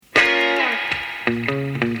Welcome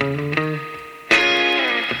to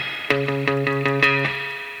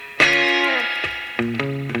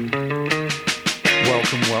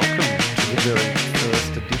the very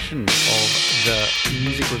first edition of the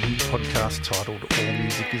music review podcast titled All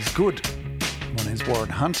Music is Good. My name's Warren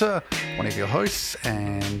Hunter, one of your hosts,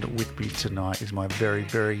 and with me tonight is my very,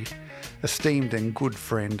 very esteemed and good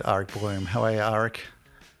friend, Arik Bloom. How are you, Arik?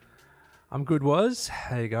 I'm good, Woz.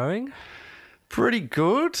 How you going? Pretty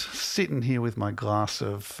good. Sitting here with my glass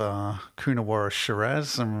of Coonawarra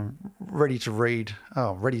Shiraz. I'm ready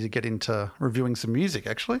to get into reviewing some music,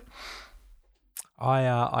 actually.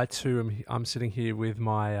 I too I'm sitting here with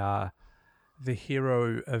my the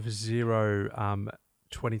Hero of Zero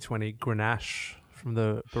 2020 Grenache from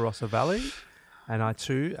the Barossa Valley, and I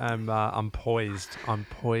too am I'm poised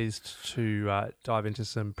to dive into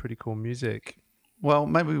some pretty cool music. Well,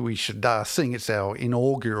 maybe we should, seeing it's our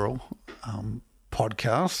inaugural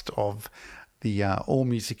podcast of the All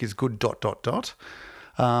Music is Good ...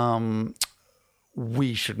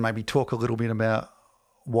 We should maybe talk a little bit about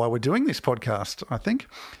why we're doing this podcast, I think.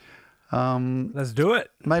 Let's do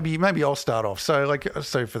it. Maybe I'll start off. So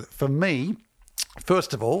for me,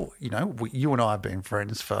 first of all, you and I have been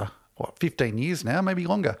friends for 15 years now, maybe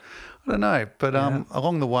longer. I don't know, but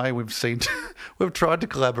along the way we've tried to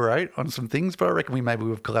collaborate on some things, but I reckon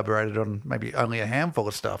we've collaborated on maybe only a handful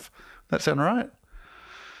of stuff. That sound right?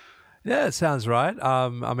 Yeah, it sounds right. I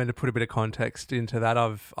mean, to put a bit of context into that,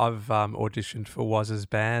 I've auditioned for Woz's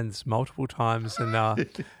bands multiple times and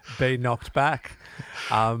been knocked back,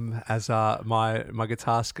 as my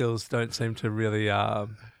guitar skills don't seem to really,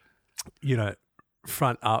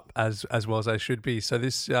 front up as well as they should be. So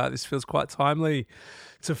this feels quite timely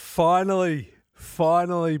to finally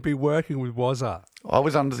be working with Wozza. I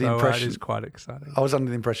was under the impression it is quite exciting. I was under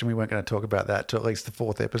the impression we weren't going to talk about that till at least the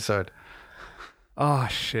fourth episode. Oh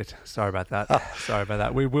shit! Sorry about that.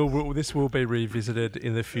 This will be revisited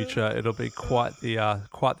in the future. It'll be quite the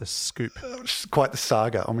scoop. Quite the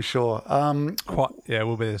saga, I'm sure. It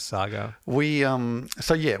will be a saga. We've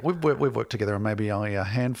worked together on maybe only a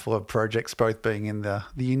handful of projects, both being in the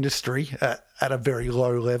industry at a very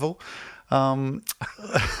low level. A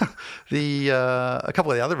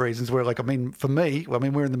couple of the other reasons were for me,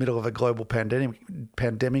 we're in the middle of a global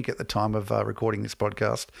pandemic at the time of recording this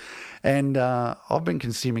podcast, and I've been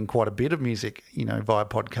consuming quite a bit of music, via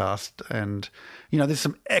podcast, and there's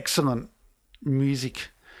some excellent music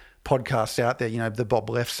podcasts out there. The Bob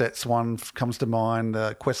Lefsetz one comes to mind.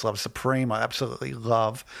 Questlove Supreme, I absolutely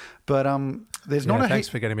love, but there's not a thanks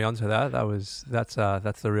for getting me onto that. That's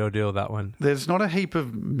the real deal, that one. There's not a heap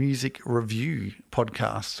of music review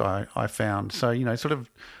podcasts I found. So, sort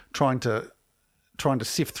of trying to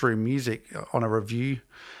sift through music on a review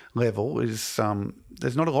level is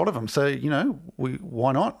there's not a lot of them. So,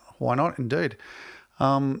 why not? Why not indeed?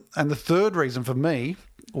 And the third reason for me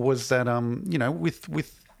was that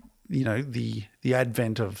with the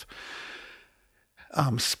advent of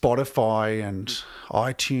Spotify and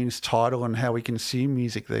iTunes Tidal and how we consume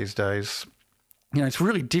music these days, it's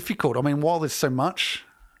really difficult. I mean, while there's so much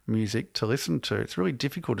music to listen to, it's really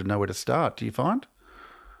difficult to know where to start. Do you find?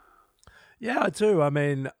 Yeah, I do. I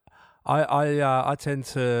mean, I tend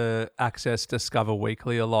to access Discover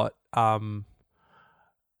Weekly a lot,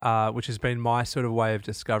 which has been my sort of way of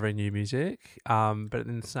discovering new music. But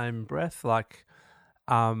in the same breath,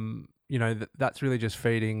 that's really just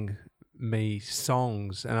feeding me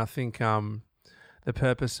songs, and I think the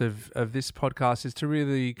purpose of this podcast is to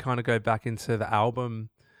really kind of go back into the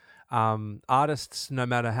album. Artists, no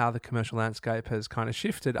matter how the commercial landscape has kind of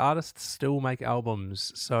shifted, artists still make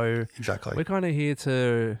albums. So exactly, we're kind of here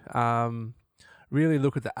to really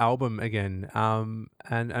look at the album again,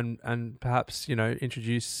 and perhaps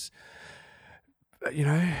introduce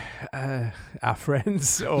our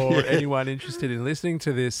friends or anyone interested in listening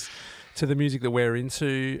to this, to the music that we're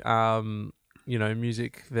into,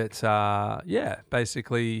 music that,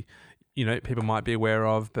 basically, people might be aware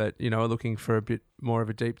of, but, are looking for a bit more of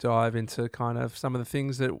a deep dive into kind of some of the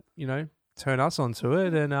things that, turn us onto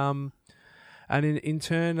it. And in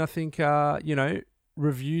turn, I think,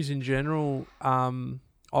 reviews in general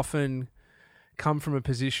often come from a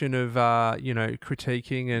position of,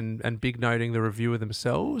 critiquing and big noting the reviewer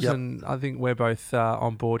themselves. Yep. And I think we're both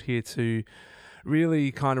on board here to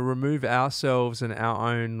really kind of remove ourselves and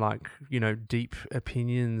our own deep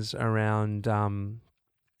opinions around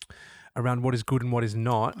what is good and what is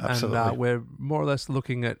not. Absolutely. And we're more or less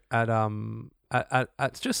looking at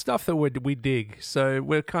just stuff that we dig. So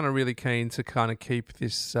we're kind of really keen to kind of keep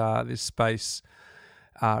this space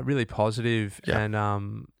really positive,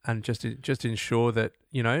 and just ensure that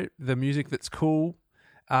the music that's cool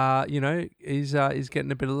is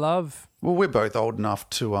getting a bit of love. Well, we're both old enough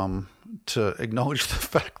to acknowledge the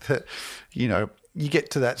fact that, you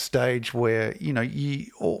get to that stage where,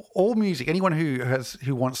 all music, anyone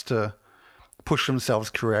who wants to push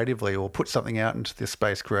themselves creatively or put something out into this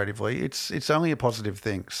space creatively, it's only a positive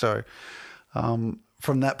thing. So,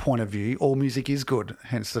 from that point of view, all music is good,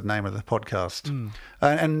 hence the name of the podcast.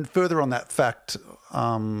 And further on that fact,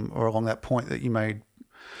 or along that point that you made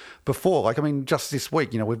before, just this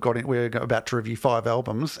week, we're about to review 5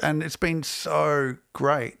 albums, and it's been so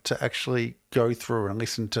great to actually go through and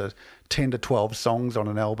listen to 10 to 12 songs on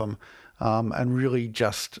an album, and really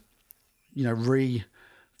just,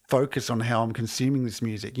 refocus on how I'm consuming this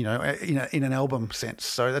music, in an album sense.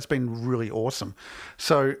 So that's been really awesome.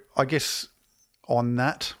 So I guess on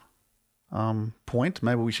that point,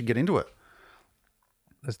 maybe we should get into it.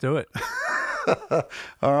 Let's do it.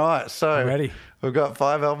 All right, so I'm ready. We've got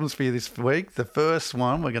 5 albums for you this week. The first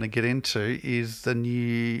one we're going to get into is the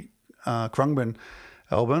new Khruangbin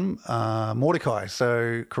album, Mordecai.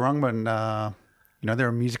 So Khruangbin, they're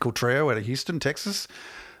a musical trio out of Houston, Texas.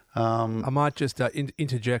 I might just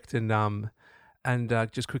interject and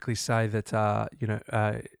just quickly say that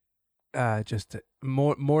just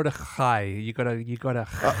Mordecai. You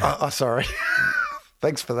gotta. Sorry.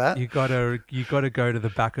 Thanks for that. You gotta go to the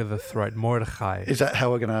back of the throat, Mordecai. Is that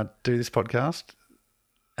how we're going to do this podcast?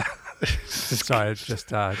 Sorry,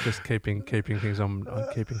 just keeping things on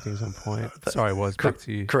point. Sorry, back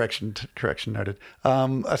to you. Correction noted.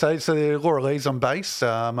 So Laura Lee's on bass,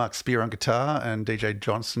 Mark Spear on guitar, and DJ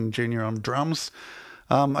Johnson Jr. on drums.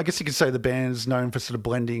 I guess you could say the band's known for sort of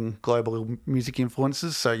blending global music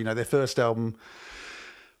influences. So, their first album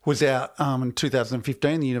was out in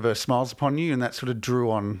 2015, The Universe Smiles Upon You, and that sort of drew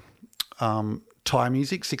on Thai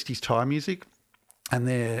music, 60s Thai music. And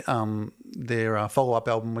their follow-up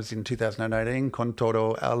album was in 2018, Con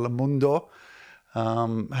Todo El Mundo,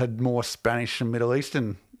 had more Spanish and Middle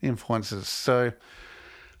Eastern influences. So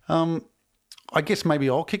I guess maybe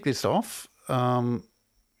I'll kick this off. For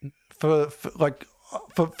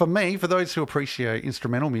me, for those who appreciate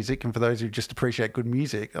instrumental music and for those who just appreciate good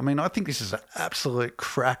music, I think this is an absolute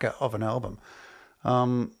cracker of an album.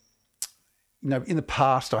 In the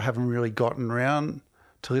past, I haven't really gotten around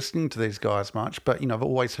to listening to these guys much, but, I've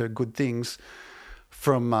always heard good things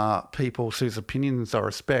from people whose opinions I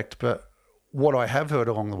respect. But what I have heard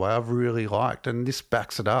along the way, I've really liked, and this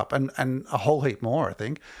backs it up, and a whole heap more, I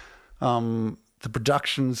think. The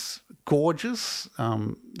production's gorgeous.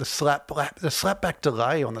 The slapback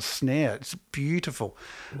delay on the snare, it's beautiful.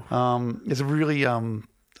 There's a really,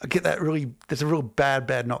 there's a real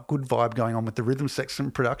bad, not good vibe going on with the rhythm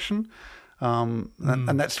section production.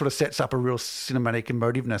 And that sort of sets up a real cinematic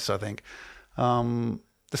emotiveness, I think. The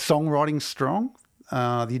songwriting's strong.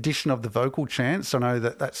 The addition of the vocal chants, I know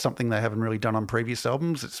that's something they haven't really done on previous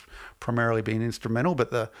albums. It's primarily been instrumental, but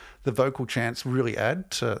the vocal chants really add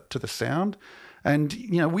to the sound. And,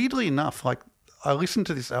 weirdly enough, I listened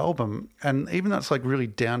to this album, and even though it's really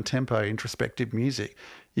down-tempo, introspective music,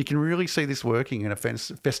 you can really see this working in a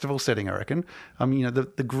festival setting, I reckon.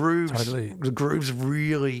 The grooves, Totally. The grooves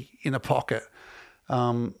really in a pocket.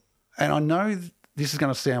 And I know this is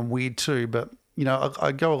going to sound weird too, but,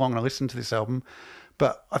 I go along and I listen to this album,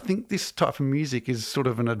 but I think this type of music is sort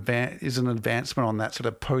of an advancement on that sort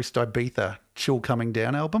of post-Ibiza chill coming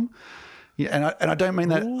down album. Yeah, and I don't mean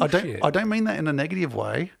that. I don't mean that in a negative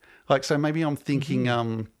way. So maybe I'm thinking,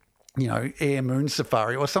 Air Moon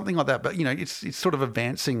Safari or something like that. But it's sort of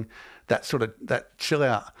advancing that chill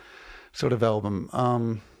out sort of album.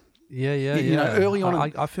 Early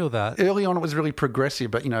on, I feel that. Early on, it was really progressive,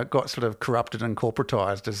 but it got sort of corrupted and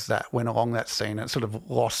corporatized as that went along that scene. It sort of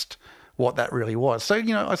lost what that really was. So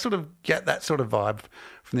I sort of get that sort of vibe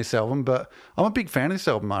from this album. But I'm a big fan of this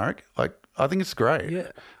album, Marek. I think it's great.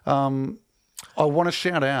 Yeah. I want to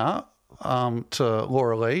shout out to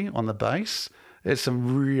Laura Lee on the bass. There's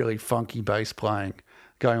some really funky bass playing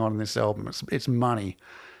going on in this album. It's money.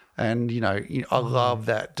 And, I love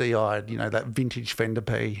that DI, that vintage Fender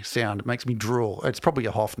P sound. It makes me drool. It's probably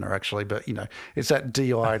a Hofner, actually, but, it's that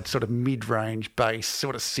DI sort of mid-range bass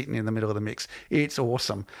sort of sitting in the middle of the mix. It's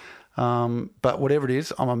awesome. But whatever it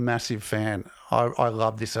is, I'm a massive fan. I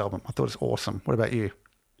love this album. I thought it's awesome. What about you?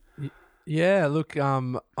 Yeah, look,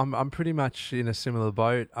 I'm pretty much in a similar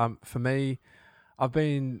boat. For me, I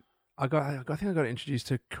think I got introduced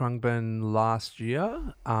to Khruangbin last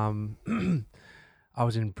year. I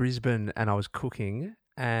was in Brisbane and I was cooking,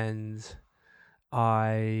 and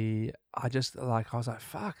I was like,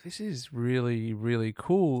 fuck, this is really, really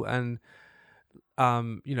cool. And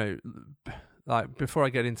like before I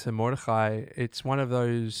get into Mordechai, it's one of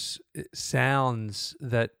those sounds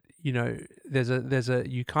that, you know, there's a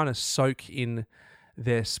you kind of soak in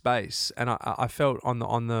their space, and I felt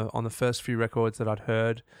on the first few records that I'd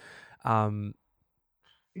heard, you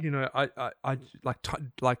know, I like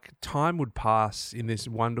time would pass in this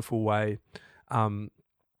wonderful way, and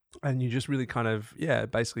you just really kind of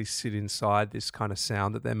basically sit inside this kind of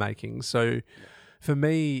sound that they're making. So for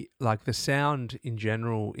me, like the sound in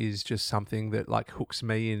general is just something that like hooks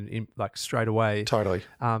me in like straight away. Totally.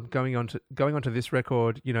 Going on to this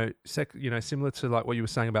record, you know, similar to like what you were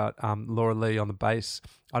saying about Laura Lee on the bass.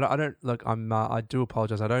 I don't look. I do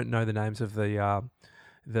apologize. I don't know the names of the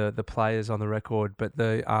players on the record, but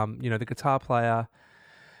the the guitar player,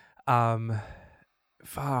 The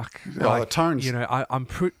tones. You know, I'm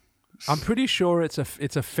pretty sure it's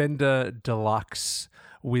a Fender Deluxe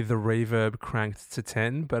with the reverb cranked to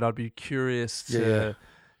 10, but I'd be curious to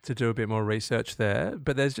do a bit more research there.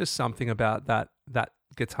 But there's just something about that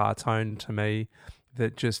guitar tone to me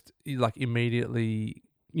that just like immediately,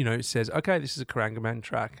 you know, says, okay, this is a Karangaman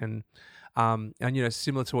track. And you know,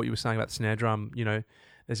 similar to what you were saying about the snare drum, you know,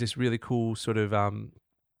 there's this really cool sort of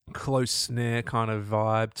close snare kind of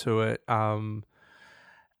vibe to it. And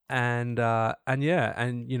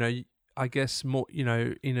you know, I guess more, you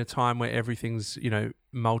know, in a time where everything's, you know,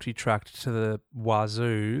 multi-tracked to the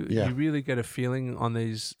wazoo, you really get a feeling on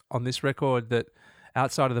this record that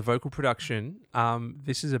outside of the vocal production,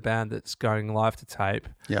 this is a band that's going live to tape.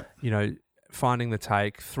 Yeah. You know, finding the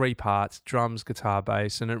take, 3 parts, drums, guitar,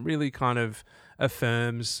 bass, and it really kind of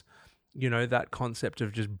affirms, you know, that concept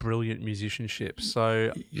of just brilliant musicianship.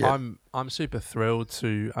 So I'm super thrilled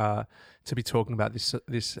to be talking about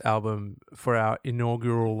this album for our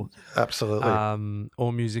inaugural Absolutely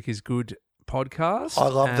All Music is Good podcast. I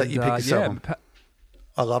love that you picked this album.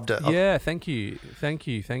 I loved it. Yeah, thank you.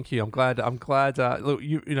 I'm glad. Look,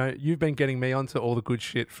 you know, you've been getting me onto all the good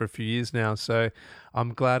shit for a few years now, so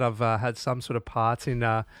I'm glad I've had some sort of part in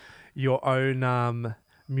your own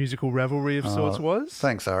musical revelry of sorts.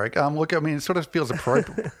 Thanks, Eric. Look, I mean, it sort of feels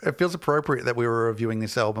appropriate. It feels appropriate that we were reviewing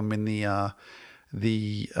this album in the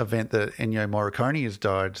event that Ennio Morricone has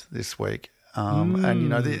died this week, and you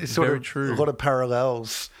know, there's sort of true. A lot of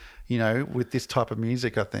parallels, you know, with this type of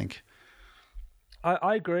music, I think.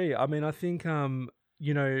 I agree. I mean, I think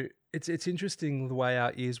you know, it's interesting the way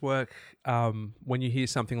our ears work when you hear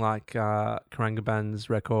something like Karangaban's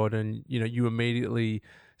record, and you know, you immediately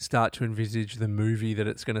start to envisage the movie that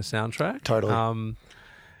it's going to soundtrack. Totally.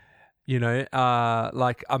 You know,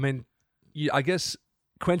 like, I mean, I guess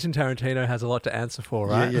Quentin Tarantino has a lot to answer for,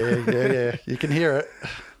 right? Yeah. You can hear it.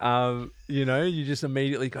 You know, you just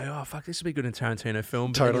immediately go, oh, fuck, this would be good in a Tarantino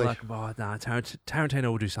film. But Totally. then you're like, oh, nah, Tarantino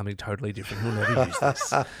will do something totally different. He'll never use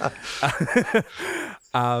this.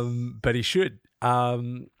 But he should.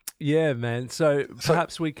 Yeah, man. So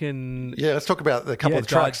perhaps we can... Yeah, let's talk about a couple of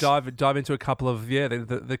tracks. Dive into a couple of,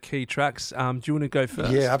 the key tracks. Do you want to go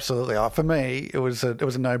first? Yeah, absolutely. For me, it was a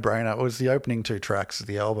no-brainer. It was the opening 2 tracks of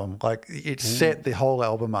the album. Like, it set the whole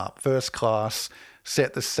album up. First Class,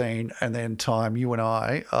 set the scene, and then Time, You and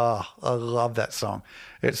I love that song.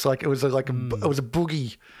 It's like, it was a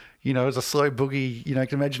boogie, you know, it was a slow boogie. You know, you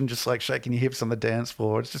can imagine just like shaking your hips on the dance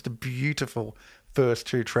floor. It's just a beautiful first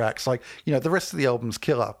 2 tracks. Like, you know, the rest of the album's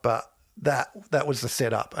killer, but that was the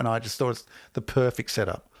setup, and I just thought it was the perfect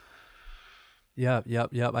setup. Yep.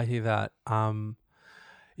 I hear that.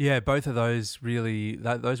 Yeah, both of those really,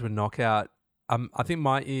 those were knockout. I think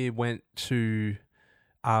my ear went to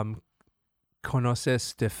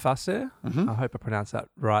Conoces de Face. Mm-hmm. I hope I pronounced that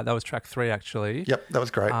right. That was track 3, actually. Yep, that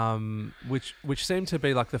was great. Which seemed to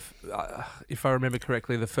be like if I remember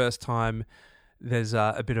correctly, the first time there's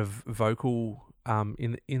a bit of vocal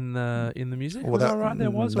in the music. Well, was that right? There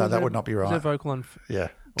was. No, that would not be right. Was there vocal on? Yeah,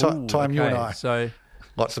 Ooh, Time, You and I. So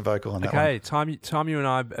lots of vocal on that one. Okay, time, You and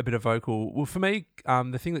I, a bit of vocal. Well, for me,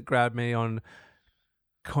 the thing that grabbed me on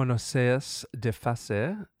Conoces de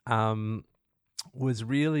Face was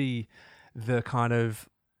really the kind of,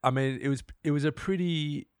 I mean, it was a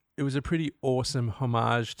pretty awesome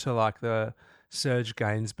homage to like the Serge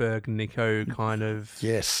Gainsbourg, Nico kind of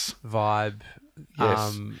vibe,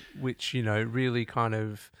 which, you know, really kind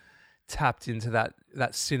of tapped into that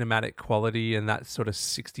cinematic quality and that sort of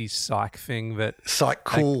 60s psych thing that psych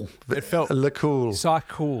cool. It felt le cool. Psych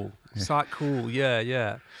cool. Psych cool.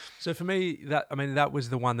 Yeah. So for me, that was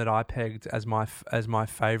the one that I pegged as my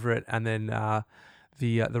favorite, and then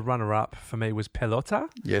the runner up for me was Pelota.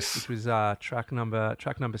 Yes. Which was track number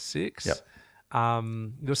 6. Yep.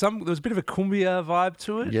 There was a bit of a cumbia vibe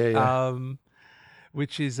to it. Yeah.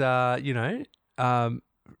 Which is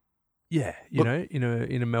Yeah, you know,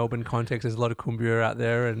 in a Melbourne context, there's a lot of cumbia out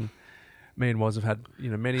there, and me and Woz have had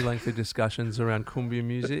many lengthy discussions around cumbia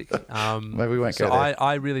music. Maybe we won't go there.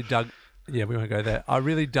 I really dug. Yeah, we won't go there. I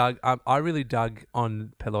really dug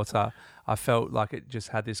on Pelota. I felt like it just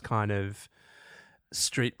had this kind of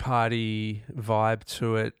street party vibe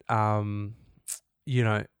to it. I'm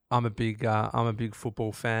a big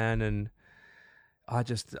football fan, and I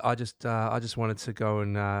just wanted to go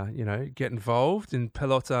and get involved. And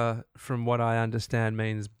Pelota, from what I understand,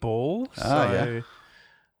 means ball. Yeah.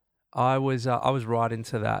 I was right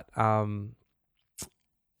into that.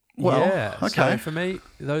 Okay. So for me,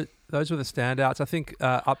 those were the standouts. I think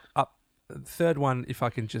up third one, if I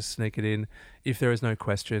can just sneak it in, If There Is No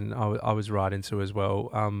Question, I was right into as well.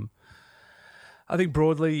 I think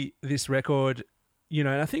broadly this record, and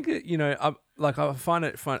I think I find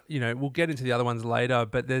it fun. We'll get into the other ones later,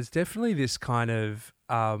 but there's definitely this kind of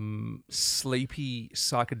sleepy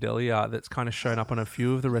psychedelia that's kind of shown up on a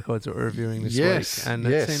few of the records that we're reviewing this week, and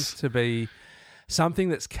it seems to be something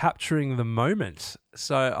that's capturing the moment.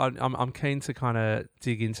 So I'm keen to kind of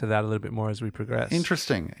dig into that a little bit more as we progress.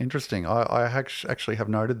 Interesting. I actually have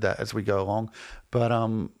noted that as we go along, but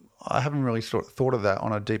I haven't really thought of that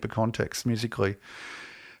on a deeper context musically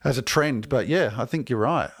as a trend. But yeah, I think you're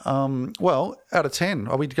right. Well, out of 10,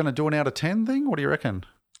 are we going to do an out of 10 thing? What do you reckon?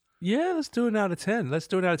 Yeah, let's do an out of 10.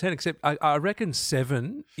 Except I reckon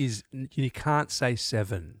 7 is, you can't say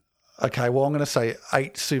 7. Okay, well, I'm going to say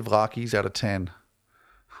 8 souvlaki's out of 10.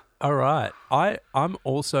 All right. I'm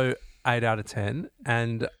also 8 out of 10,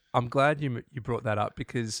 and I'm glad you brought that up,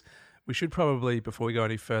 because we should probably, before we go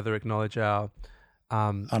any further, acknowledge our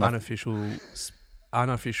unofficial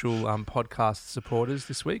podcast supporters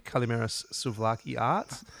this week, Kalimeros Souvlaki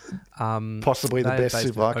Art. Possibly the best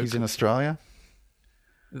souvlakis in Australia.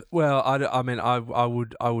 Well,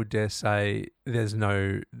 I would dare say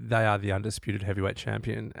they are the undisputed heavyweight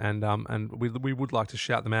champion, and we would like to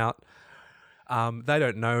shout them out. They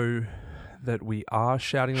don't know that we are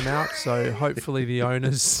shouting them out, so hopefully the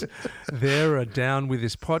owners there are down with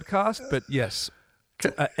this podcast. But yes,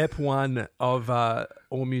 Ep 1 of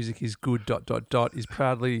All Music Is Good ... is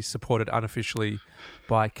proudly supported unofficially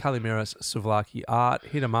by Kalimeros Souvlaki Art.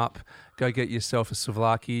 Hit them up. Go get yourself a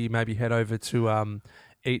souvlaki. Maybe head over to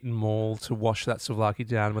Eaton Mall to wash that souvlaki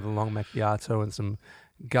down with a long macchiato and some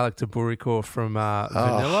Galactoburicor from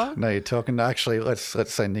vanilla. No, you're talking. Actually, let's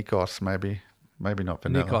say Nikos, maybe not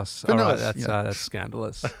vanilla. Nikos. All right, that's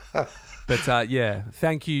scandalous. But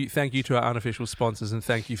thank you to our unofficial sponsors, and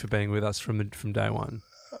thank you for being with us from day one.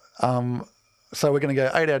 So we're going to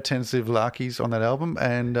go 8 out of 10 souvlakis on that album,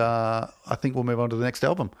 and I think we'll move on to the next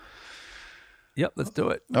album. Yep, let's do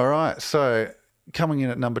it. All right, so coming in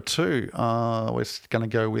at number 2, we're going to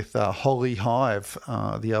go with Holy Hive.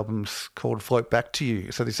 The album's called Float Back to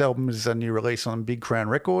You. So this album is a new release on Big Crown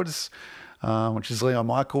Records, which is Leon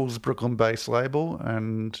Michaels' Brooklyn-based label,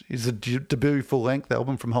 and is a debut full-length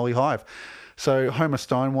album from Holy Hive. So Homer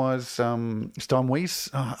Steinweiss, am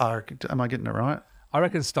I getting it right? I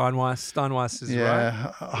reckon Steinweiss is right.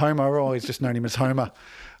 Yeah, Homer, I've always just known him as Homer.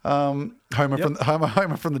 Homer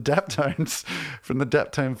from the Daptones, from the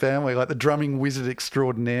Daptone family, like the drumming wizard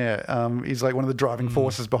extraordinaire. He's like one of the driving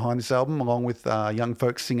forces behind this album, along with young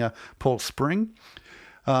folk singer Paul Spring.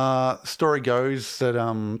 Story goes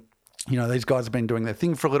that these guys have been doing their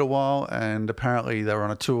thing for a little while, and apparently they were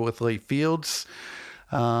on a tour with Lee Fields,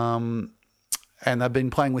 and they've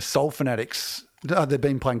been playing with soul fanatics. They've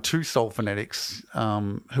been playing to soul fanatics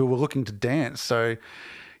who were looking to dance. So,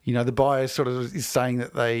 the buyer sort of is saying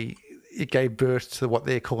that it gave birth to what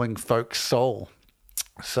they're calling folk soul.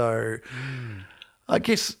 So, I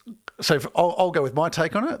guess. So I'll go with my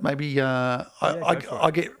take on it. Maybe I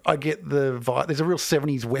get the vibe. There's a real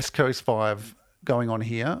 70s West Coast vibe going on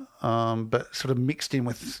here, but sort of mixed in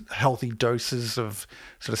with healthy doses of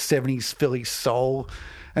sort of 70s Philly soul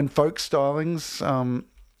and folk stylings.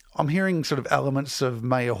 I'm hearing sort of elements of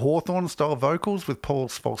Mayer Hawthorne style vocals with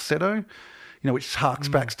Paul's falsetto, which harks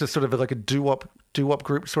back to sort of like a doo-wop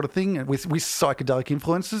group sort of thing with psychedelic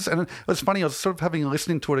influences. And it was funny, I was sort of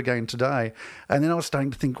listening to it again today, and then I was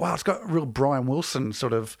starting to think, wow, it's got real Brian Wilson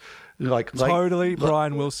sort of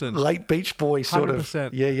Brian Wilson, late Beach Boy sort 100%.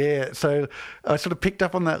 of. Yeah. So I sort of picked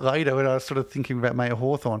up on that later when I was sort of thinking about Mayer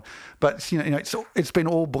Hawthorne. But it's been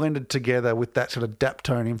all blended together with that sort of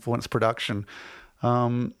Daptone influence production.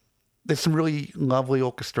 There's some really lovely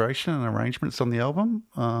orchestration and arrangements on the album.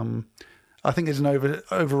 I think there's an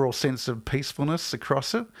overall sense of peacefulness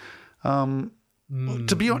across it.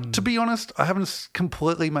 To be honest, I haven't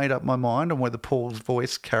completely made up my mind on whether Paul's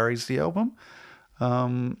voice carries the album.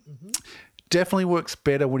 definitely works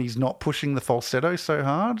better when he's not pushing the falsetto so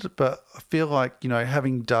hard. But I feel like,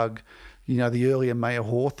 having dug, the earlier Mayer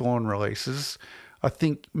Hawthorne releases, I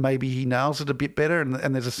think maybe he nails it a bit better,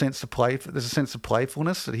 and there's a sense of play. There's a sense of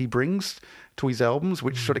playfulness that he brings to his albums,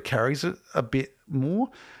 which sort of carries it a bit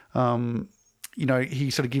more.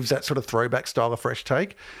 He sort of gives that sort of throwback style, a fresh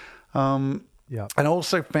take. Yeah. And I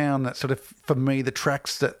also found that sort of, for me, the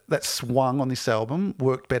tracks that swung on this album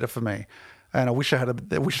worked better for me, and I wish there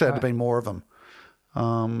had been more of them.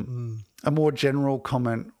 A more general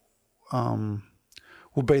comment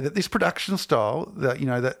will be that this production style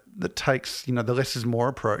that takes the less is more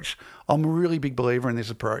approach. I'm a really big believer in this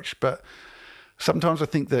approach, but sometimes I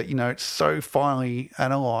think that it's so finely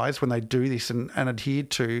analysed when they do this and adhere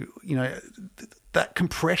to that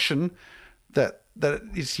compression that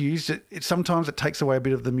is used. It sometimes it takes away a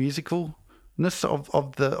bit of the musicalness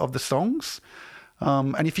of the songs.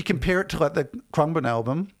 And if you compare it to like the Khruangbin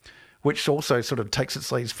album, which also sort of takes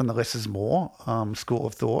its leads from the less is more school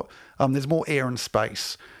of thought, there's more air and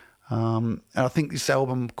space. And I think this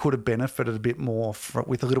album could have benefited a bit more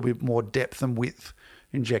with a little bit more depth and width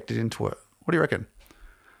injected into it. What do you reckon?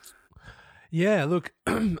 Yeah, look,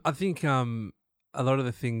 I think a lot of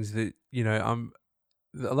the things that,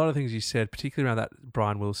 a lot of things you said, particularly around that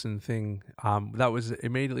Brian Wilson thing, that was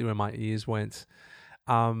immediately where my ears went.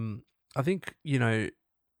 I think,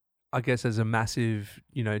 I guess as a massive,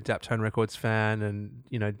 Daptone Records fan and,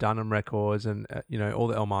 Dunham Records and, all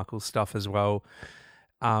the El Michaels stuff as well,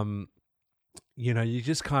 you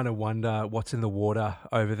just kind of wonder what's in the water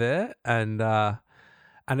over there.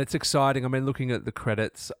 And it's exciting. I mean, looking at the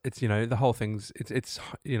credits, it's, the whole thing's, it's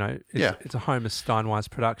a Homer Steinweiss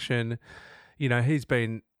production. He's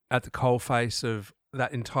been at the coalface of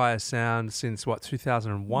that entire sound since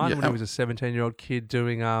 2001 when he was a 17-year-old kid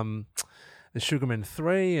doing the Sugarman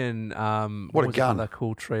 3 and what a gun! That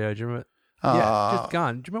cool trio. Do you remember? Just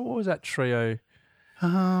Gun. Do you remember what was that trio? We'll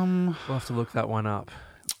have to look that one up.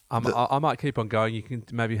 I might keep on going. You can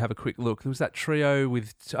maybe have a quick look. There was that trio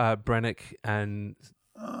with Brennick and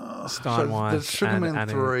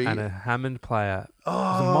Steinweiss and a Hammond player. It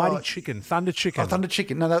was a Mighty Chicken, Thunder Chicken. Oh, Thunder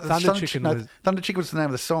Chicken. No, Thunder Chicken was the name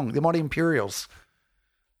of the song. The Mighty Imperials.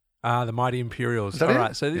 The Mighty Imperials. Is that all it?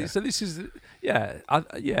 Right. So this is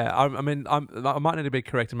I mean, I might need to be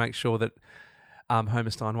correct and make sure that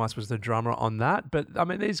Homer Steinweiss was the drummer on that. But I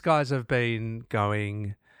mean, these guys have been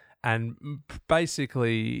going and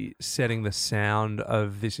basically setting the sound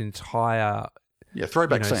of this entire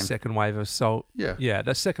throwback scene. Second wave of soul. Yeah,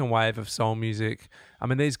 the second wave of soul music. I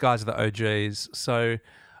mean, these guys are the OGs. So,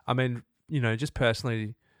 I mean, just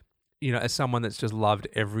personally, as someone that's just loved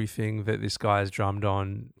everything that this guy has drummed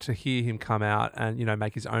on, to hear him come out and,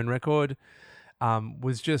 make his own record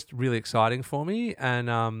was just really exciting for me.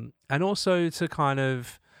 And also to kind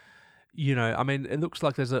of, I mean, it looks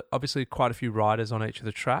like there's obviously quite a few writers on each of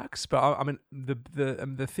the tracks, but I mean,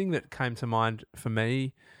 the thing that came to mind for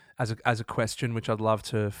me as a question, which I'd love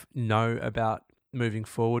to know about moving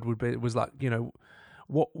forward, was like,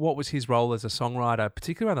 what was his role as a songwriter,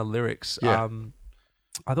 particularly around the lyrics. Yeah.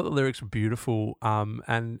 I thought the lyrics were beautiful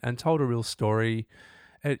and told a real story.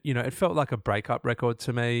 It felt like a breakup record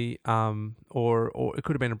to me, or it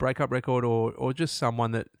could have been a breakup record, or just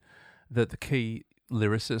someone that the key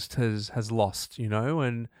lyricist has lost,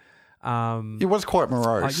 and it was quite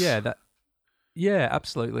morose.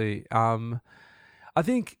 Absolutely. I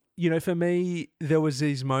think for me there was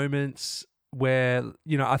these moments where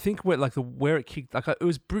I think where it kicked, like it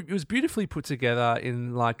was beautifully put together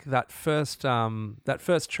in like that first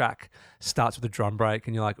track starts with a drum break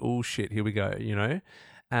and you're like, oh shit, here we go,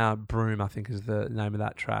 Broom I think is the name of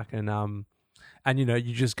that track, and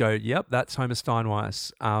you just go, yep, that's Homer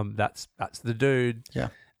Steinweiss, that's the dude. Yeah.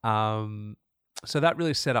 So that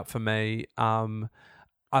really set up for me.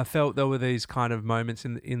 I felt there were these kind of moments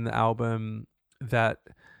in the album that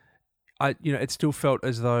it still felt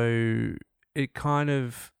as though it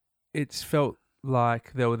felt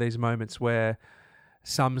like there were these moments where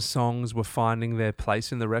some songs were finding their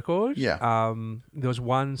place in the record. Yeah. There was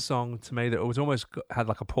one song to me that was almost had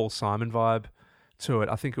like a Paul Simon vibe to it.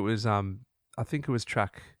 I think it was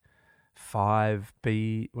track 5,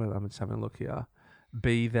 B. Well, I'm just having a look here.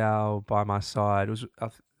 Be Thou by My Side. It was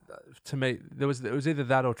to me. It was either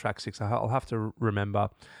that or track 6. I'll have to remember.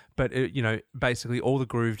 But basically all the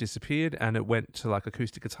groove disappeared and it went to like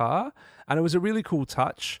acoustic guitar, and it was a really cool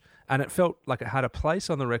touch, and it felt like it had a place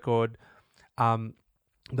on the record. My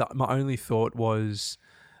only thought was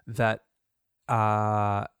that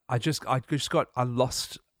I lost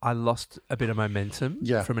a bit of momentum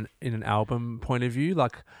in an album point of view.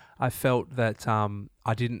 Like I felt that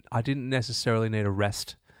I didn't necessarily need a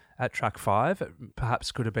rest at track 5. It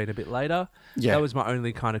perhaps could have been a bit later. Yeah. That was my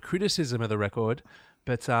only kind of criticism of the record.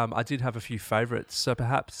 But I did have a few favourites. So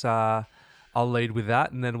perhaps I'll lead with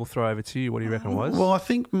that and then we'll throw over to you. What do you reckon it was? Well, I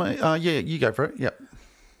think, you go for it. Yep.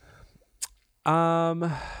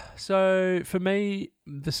 So for me,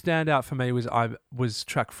 the standout for me was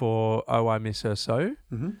track 4, Oh I Miss Her So.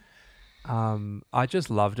 Mm-hmm. I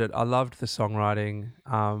just loved it. I loved the songwriting,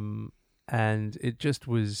 and it just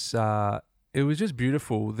was just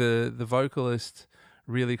beautiful. The vocalist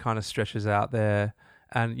really kind of stretches out there,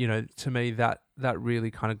 and to me that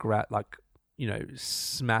really kind of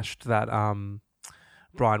smashed that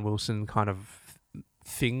Brian Wilson kind of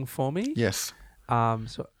thing for me. Yes.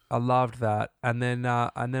 So I loved that, and then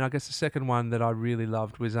I guess the second one that I really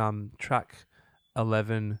loved was track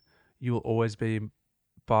 11, You'll Always Be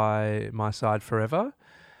by My Side Forever.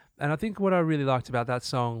 And I think what I really liked about that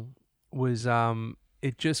song was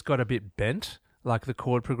it just got a bit bent, like the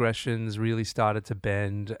chord progressions really started to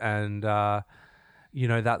bend, and that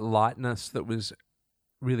lightness that was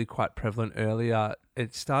really quite prevalent earlier,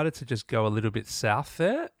 it started to just go a little bit south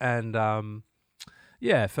there, and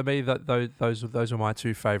for me, those were my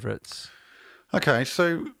two favourites. Okay,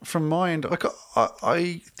 so from my end,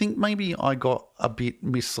 I think maybe I got a bit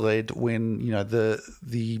misled when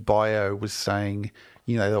the bio was saying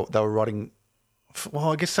they were writing. Well,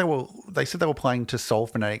 I guess they said they were playing to soul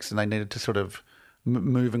phonetics and they needed to sort of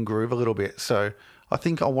move and groove a little bit. So I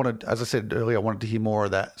think I wanted, as I said earlier, I wanted to hear more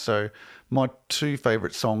of that. So my two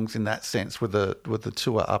favourite songs in that sense were the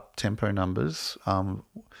two up tempo numbers.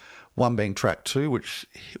 One being track 2, which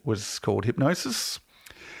was called Hypnosis.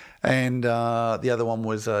 And the other one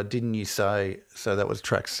was Didn't You Say? So that was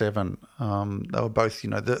track 7. They were both,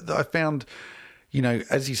 I found,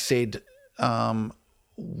 as you said,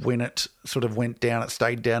 when it sort of went down, it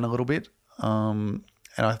stayed down a little bit. And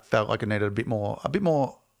I felt like it needed a bit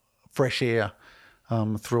more fresh air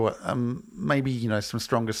through it. Maybe, some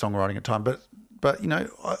stronger songwriting at time. But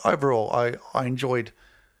overall, I enjoyed,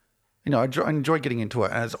 I enjoyed getting into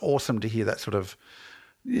it. And it's awesome to hear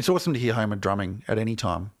it's awesome to hear Homer drumming at any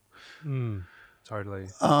time. Totally.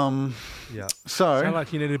 Yeah. So sound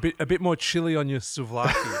like you need a bit more chili on your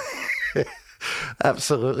souvlaki.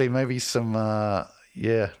 Absolutely, maybe some a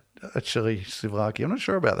chili souvlaki. I'm not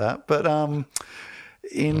sure about that, but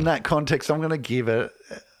in that context, I'm going to give it.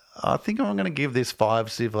 I think I'm going to give this 5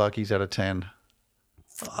 souvlakis out of 10.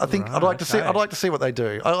 I think I'd like to see. I'd like to see what they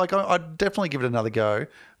do. I'd definitely give it another go,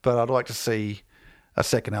 but I'd like to see a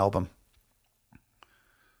second album.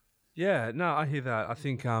 Yeah, no, I hear that. I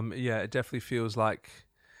think, it definitely feels like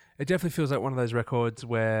one of those records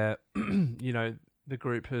where, the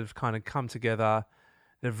group have kind of come together.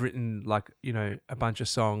 They've written a bunch of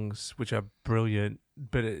songs which are brilliant,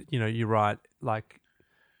 but you're right. Like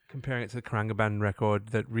comparing it to the Karangaban record,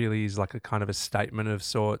 that really is like a kind of a statement of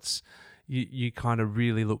sorts. You kind of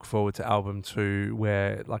really look forward to album 2,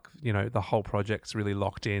 where the whole project's really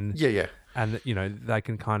locked in. Yeah. And they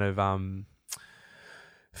can kind of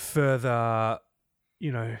further,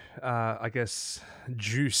 I guess,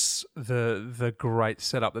 juice the great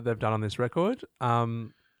setup that they've done on this record.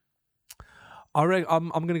 I'm going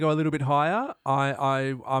to go a little bit higher.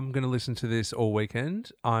 I'm going to listen to this all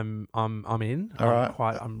weekend. I'm in. All right.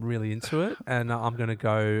 I'm really into it, and I'm going to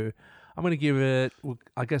give it.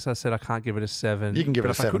 I guess I said I can't give it a 7. You can give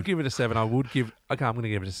it a 7. If I could give it a 7, I would give. Okay, I'm going to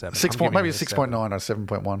give it a 7. Maybe a 6.9 or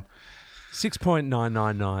 7.1.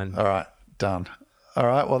 6.999. All right, done. All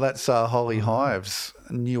right, well, that's Holy Hive's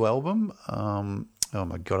new album. Oh,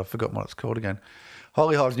 my God, I've forgotten what it's called again.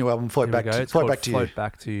 Holy Hive's new album, Float Back to You. Float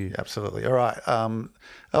Back to You. Absolutely. All right,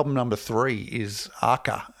 album number 3 is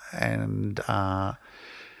Arca. And have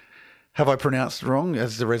I pronounced it wrong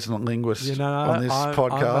as the resident linguist on this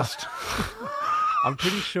podcast? I'm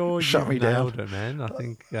pretty sure Shut me down. nailed it, man. I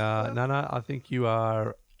think, I think you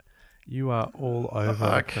are all over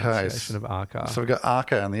the pronunciation of Arca. So we've got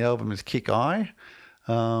Arca, and the album is Kick Eye.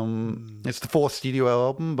 It's the 4th studio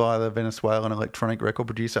album by the Venezuelan electronic record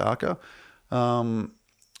producer Arca. It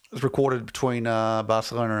was recorded between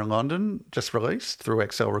Barcelona and London, just released through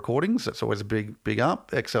XL Recordings. That's always a big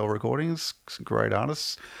up. XL Recordings, some great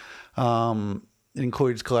artists. It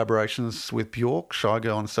includes collaborations with Bjork, Shy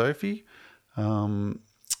Girl and Sophie. So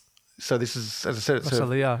this is, as I said, it's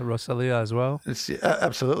Rosalia as well. It's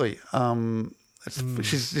absolutely.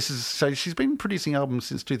 She's been producing albums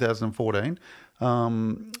since 2014,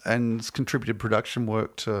 and has contributed production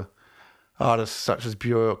work to artists such as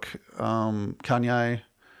Bjork, Kanye,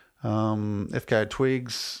 FKA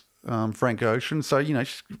Twigs, Frank Ocean. So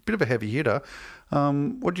she's a bit of a heavy hitter.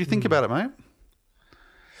 What do you think about it, mate?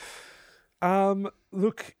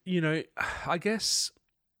 Look, I guess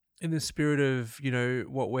in the spirit of,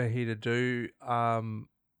 what we're here to do, I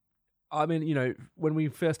mean, when we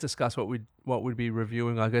first discussed what we'd be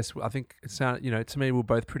reviewing, I think it sounded, to me, we're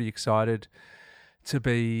both pretty excited to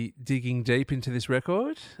be digging deep into this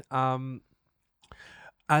record.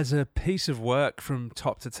 As a piece of work from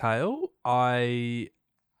top to tail,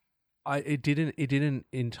 it didn't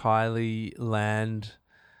entirely land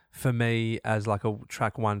for me as like a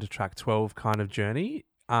track 1 to track 12 kind of journey.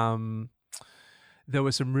 There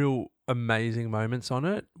were some real amazing moments on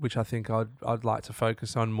it, which I think I'd like to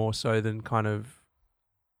focus on more so than kind of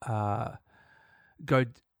go.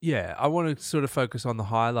 Yeah, I want to sort of focus on the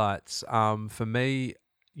highlights. For me,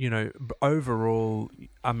 overall,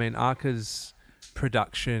 I mean, Arca's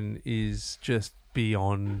production is just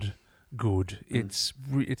beyond good. It's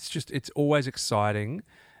always exciting,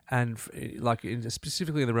 and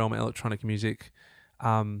specifically in the realm of electronic music,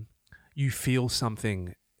 you feel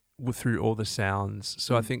something through all the sounds.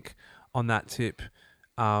 So I think on that tip,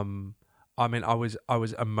 I mean, I was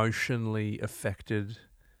emotionally affected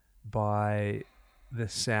by the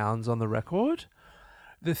sounds on the record.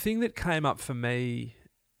 The thing that came up for me,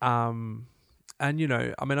 and I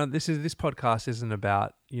mean, this podcast isn't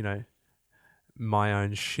about my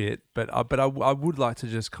own shit, but I would like to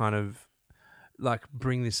just kind of like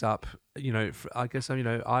bring this up. I guess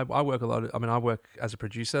I work a lot. I work as a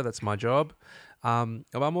producer. That's my job. I'm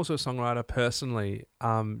also a songwriter personally.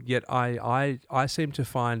 Yet I seem to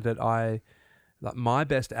find that my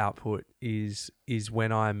best output is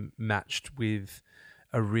when I'm matched with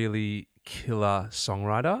a really killer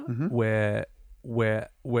songwriter, where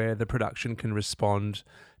the production can respond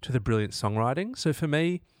to the brilliant songwriting. So for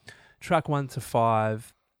me, track 1 to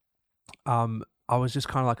 5, I was just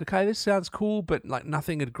kind of like, okay, this sounds cool, but like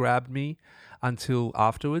nothing had grabbed me until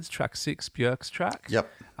afterwards. Track 6, Björk's track.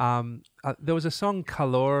 Yep. There was a song,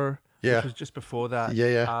 Calor, Yeah. which was just before that.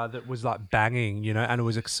 Yeah. That was like banging, and it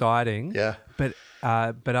was exciting. Yeah. But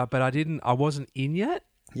I wasn't in yet.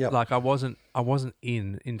 Yep. Like I wasn't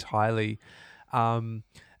in entirely. And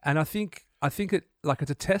I think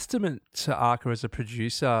it's a testament to Arca as a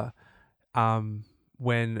producer.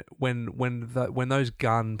 When those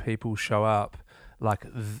gun people show up, like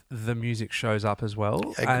the music shows up as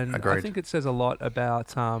well. And agreed. I think it says a lot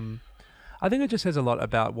about. I think it just says a lot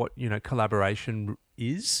about what collaboration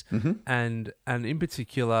is, and in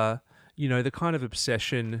particular, the kind of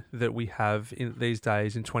obsession that we have in these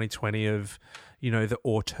days in 2020 of, the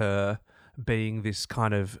auteur being this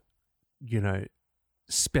kind of,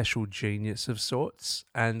 special genius of sorts,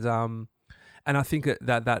 and I think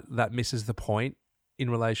that misses the point in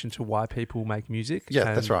relation to why people make music. Yeah,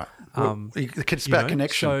 and, that's right. It's about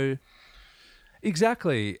connection. So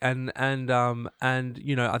exactly, and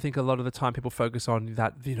I think a lot of the time people focus on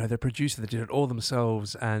that, the producer that did it all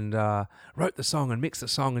themselves and wrote the song and mixed the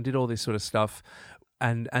song and did all this sort of stuff,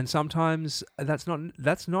 and sometimes that's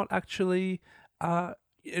not actually.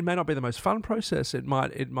 It may not be the most fun process. It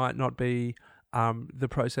might not be the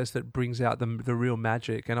process that brings out the real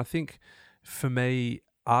magic. And I think for me,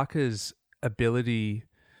 Arca's ability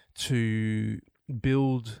to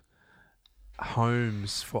build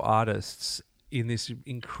homes for artists in this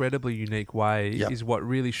incredibly unique way is what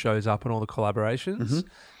really shows up in all the collaborations.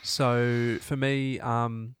 So for me,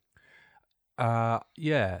 that's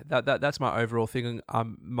my overall thing.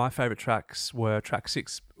 My favorite tracks were track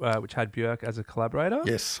 6, which had Björk as a collaborator.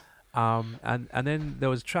 Yes. And then there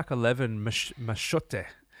was track 11, Mashote,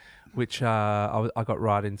 which I got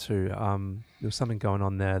right into. There was something going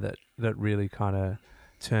on there that really kind of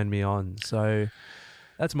turned me on. So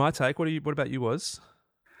that's my take. What about you, Woz?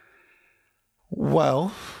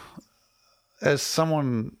 Well, as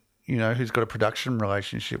someone who's got a production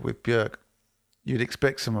relationship with Björk, you'd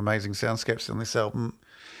expect some amazing soundscapes on this album,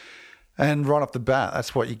 and right off the bat,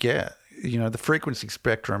 that's what you get. The frequency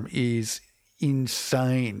spectrum is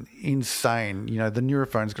insane. The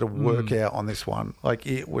Neurophone's got to work out on this one. Like,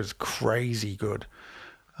 it was crazy good.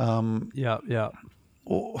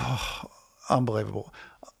 Unbelievable.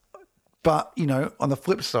 But on the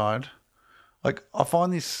flip side, like, I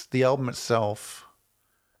find the album itself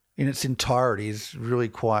in its entirety is really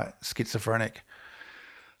quite schizophrenic.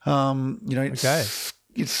 It's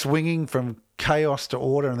swinging from chaos to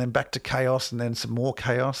order and then back to chaos and then some more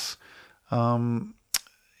chaos. The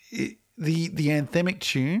anthemic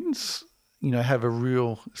tunes, have a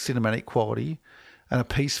real cinematic quality and a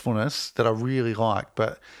peacefulness that I really like.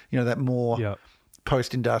 But, that more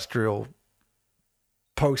post-industrial,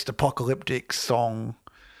 post-apocalyptic song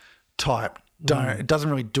type, it doesn't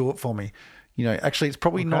really do it for me. Actually, it's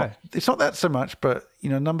probably not. It's not that so much, but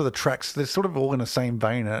a number of the tracks, they're sort of all in the same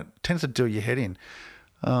vein, and it tends to do your head in.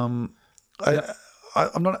 I'm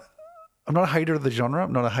not I'm not a hater of the genre.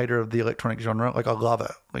 I'm not a hater of the electronic genre. Like, I love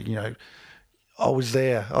it. Like, you know, I was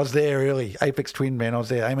there early. Aphex Twin, man. I was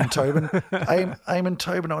there. Eamon Tobin. Eamon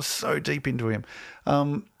Tobin, I was so deep into him.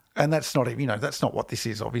 And that's not, you know, that's not what this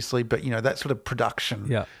is, obviously. But, you know, that sort of production,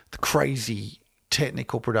 the crazy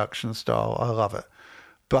technical production style, I love it.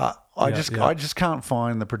 But I just can't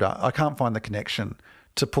find I can't find the connection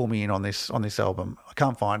to pull me in on this album. I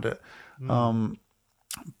can't find it.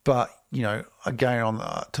 But, you know, again,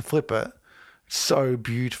 to flip it, it's so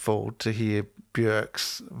beautiful to hear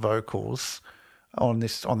Björk's vocals on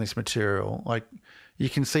this material. Like, you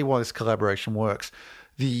can see why this collaboration works.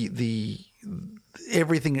 The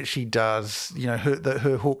everything that she does, you know,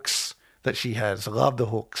 her hooks that she has. I love the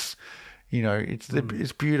hooks. You know,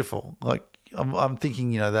 it's beautiful. Like, I'm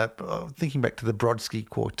thinking, you know, thinking back to the Brodsky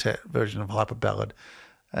Quartet version of Hyper Ballad.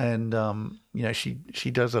 And, you know,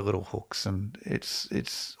 she does her little hooks, and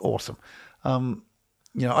it's awesome. You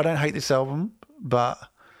know, I don't hate this album, but,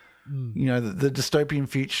 you know, the dystopian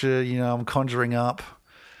future, you know, I'm conjuring up,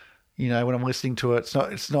 you know, when I'm listening to it,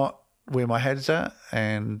 it's not where my head's at.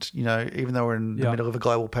 And, you know, even though we're in the middle of a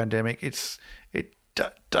global pandemic, it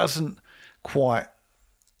doesn't quite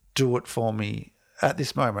do it for me at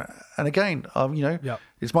this moment. And again, you know,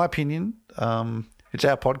 it's my opinion. It's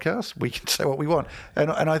our podcast. We can say what we want.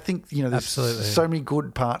 And I think, you know, there's so many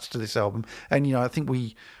good parts to this album. And, you know, I think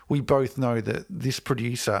we both know that this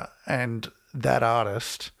producer and that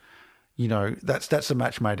artist, you know, that's a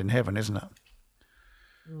match made in heaven, isn't it?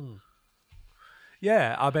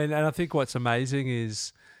 Yeah, I mean, and I think what's amazing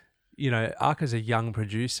is, you know, Arca's a young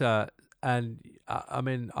producer, and I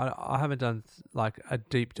mean, I haven't done like a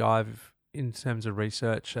deep dive in terms of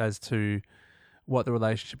research as to what the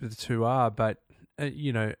relationship of the two are, but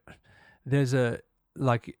you know, there's isn't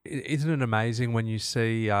it amazing when you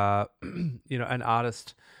see, you know, an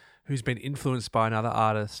artist who's been influenced by another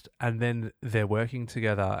artist and then they're working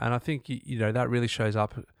together. And I think, you know, that really shows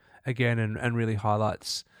up again and really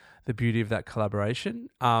highlights the beauty of that collaboration.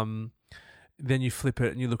 Then you flip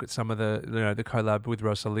it and you look at some of the, you know, the collab with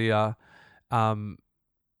Rosalia,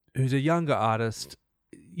 who's a younger artist,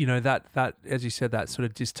 you know, that, as you said, that sort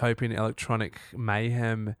of dystopian electronic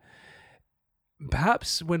mayhem.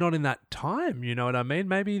 Perhaps we're not in that time, you know what I mean?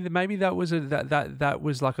 Maybe that was that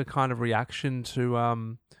was like a kind of reaction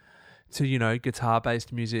to you know,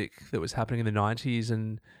 guitar-based music that was happening in the 90s,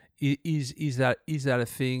 and is that a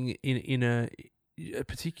thing in a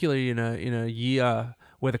particularly in a year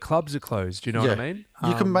where the clubs are closed? Do you know what I mean?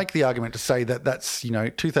 You can make the argument to say that that's, you know,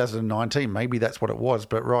 2019. Maybe that's what it was,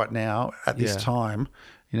 but right now at this time,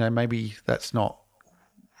 you know, maybe that's not,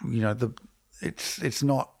 you know, it's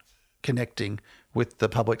not connecting with the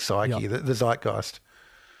public psyche, the zeitgeist.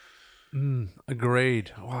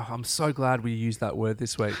 Agreed. Wow, I'm so glad we used that word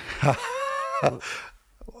this week. I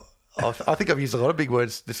think I've used a lot of big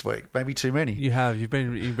words this week, maybe too many. You have. You've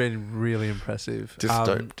been really impressive.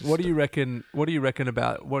 What do you reckon? What do you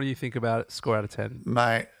think about it? Score out of 10,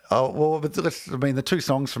 mate? Oh well, but the two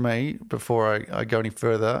songs for me before I go any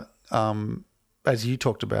further, as you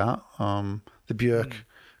talked about, the Björk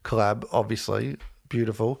collab, obviously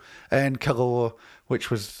beautiful, and Kalor, which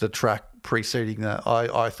was the track preceding that.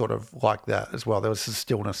 I thought of like that as well. There was a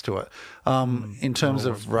stillness to it. In terms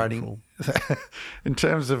of rating, in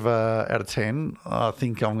terms of out of 10, I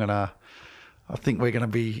think we're gonna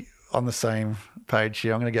be on the same page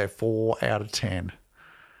here. I'm gonna go 4 out of 10.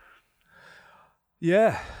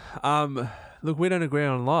 Yeah. Look, we don't agree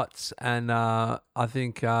on lots, and I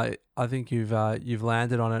think you've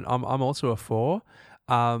landed on it. I'm also a 4.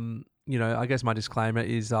 You know, I guess my disclaimer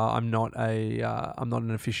is I'm not an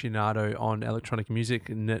aficionado on electronic music,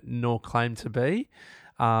 nor claim to be.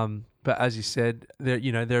 But as you said,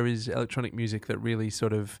 there is electronic music that really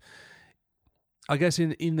sort of, I guess,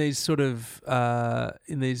 in these sort of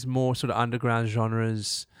in these more sort of underground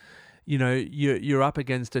genres, you know, you're up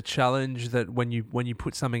against a challenge that when you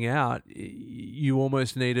put something out, you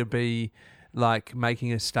almost need to be like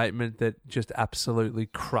making a statement that just absolutely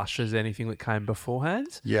crushes anything that came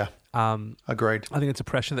beforehand. Yeah. Agreed. I think it's a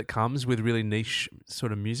pressure that comes with really niche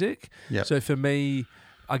sort of music. Yeah. So for me,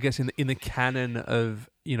 I guess in the canon of,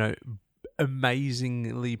 you know,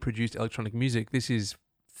 amazingly produced electronic music, this is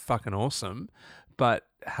fucking awesome. But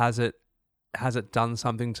has it done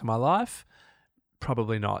something to my life?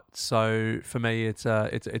 Probably not. So for me, it's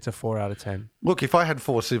a 4 out of 10. Look, if I had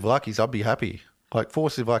 4 Souvlaki's, I'd be happy. Like 4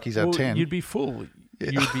 Souvlaki's out of 10. You'd be full.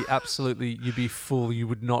 Yeah. You'd be full. You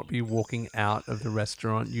would not be walking out of the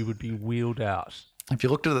restaurant. You would be wheeled out. If you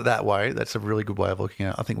looked at it that way, that's a really good way of looking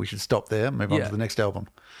at it. I think we should stop there and move on to the next album.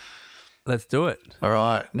 Let's do it. All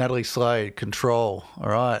right. Natalie Slade, Control. All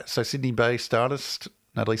right. So Sydney-based artist,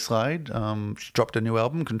 Natalie Slade. She dropped a new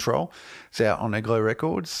album, Control. It's out on Eglo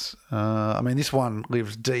Records. I mean, this one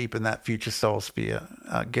lives deep in that future soul sphere.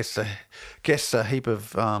 Gets a heap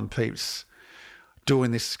of peeps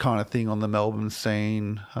doing this kind of thing on the Melbourne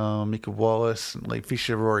scene. Mika Wallace, Lee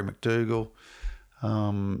Fisher, Rory McDougall,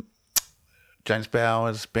 James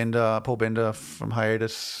Bowers, Paul Bender from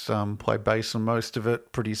Hiatus, played bass on most of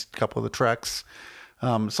it, produced a couple of the tracks.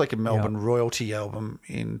 It's like a Melbourne royalty album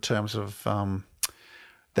in terms of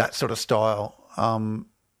that sort of style.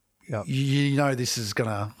 You know this is going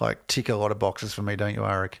to like tick a lot of boxes for me, don't you,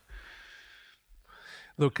 Eric?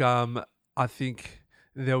 Look, I think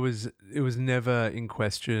it was never in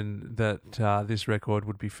question that this record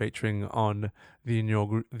would be featuring on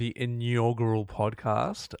the inaugural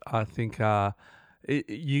podcast. I think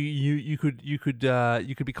you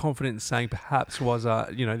could be confident in saying perhaps was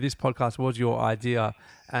this podcast was your idea,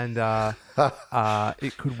 and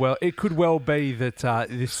it could well be that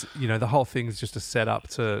this the whole thing is just a setup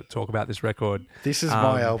to talk about this record. This is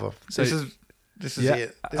my album. So this is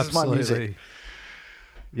it. This is my music.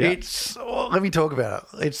 Yeah. Let me talk about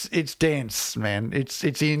it. It's dance, man.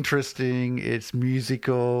 It's interesting. It's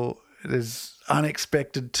musical. There's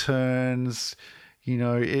unexpected turns.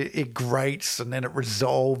 It grates and then it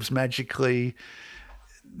resolves magically.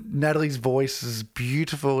 Natalie's voice is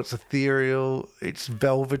beautiful. It's ethereal. It's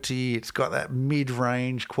velvety. It's got that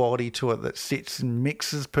mid-range quality to it that sits and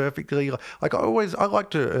mixes perfectly. Like I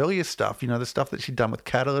liked her earlier stuff. The stuff that she'd done with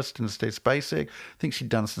Catalyst and Steve Spacek. I think she'd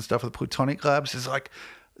done some stuff with Plutonic Labs. It's like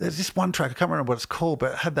there's this one track, I can't remember what it's called,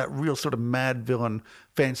 but it had that real sort of mad villain,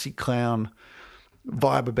 fancy clown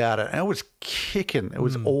vibe about it. And it was kicking. It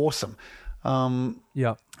was awesome.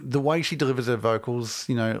 The way she delivers her vocals,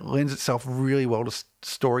 lends itself really well to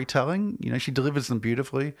storytelling. She delivers them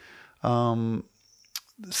beautifully. Simon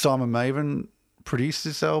Maven produced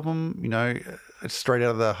this album. It's straight out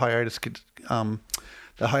of the Hiatus Cody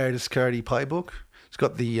playbook. It's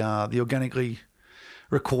got the organically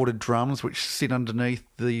recorded drums which sit underneath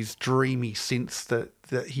these dreamy synths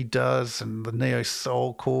that he does, and the neo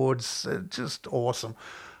soul chords. Just awesome.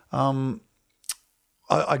 I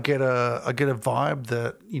get a vibe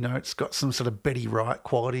that it's got some sort of Betty Wright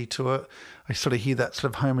quality to it. I sort of hear that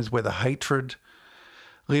sort of Home is Where the Hatred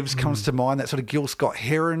Lives comes to mind. That sort of Gil Scott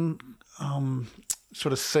Heron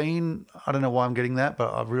sort of scene. I don't know why I'm getting that,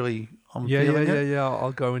 but I'm feeling it. Yeah.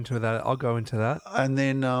 I'll go into that. And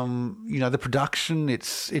then the production.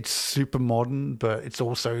 It's super modern, but it's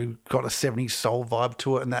also got a 70s soul vibe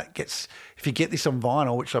to it, and if you get this on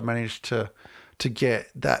vinyl, which I managed to get,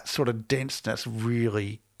 that sort of denseness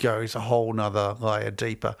really goes a whole nother layer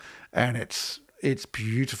deeper, and it's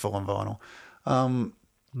beautiful on vinyl. I'm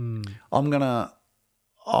gonna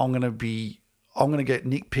get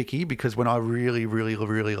nitpicky, because when I really, really,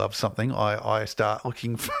 really love something, I start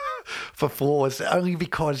looking for flaws, only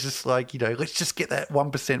because it's like, let's just get that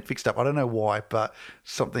 1% fixed up. I don't know why, but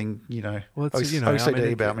something,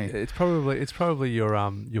 OCD about me. It's probably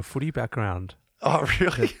your footy background. Oh,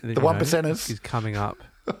 really? The 1%ers is coming up.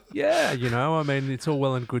 Yeah, it's all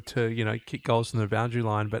well and good to, kick goals from the boundary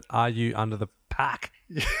line, but are you under the pack?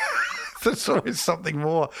 There's always something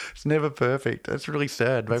more. It's never perfect. That's really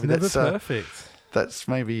sad. Maybe it's never perfect. That's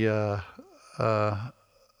maybe look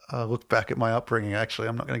back at my upbringing. Actually,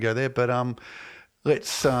 I'm not going to go there, but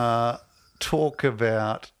let's talk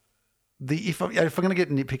about if I'm going to get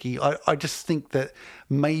nitpicky, I just think that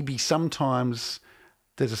maybe sometimes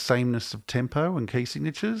there's a sameness of tempo and key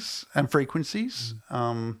signatures and frequencies.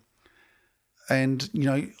 And,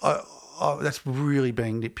 that's really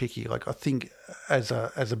being nitpicky. Like, I think as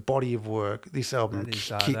a body of work, this album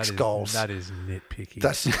kicks goals. That is nitpicky.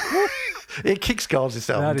 It kicks goals,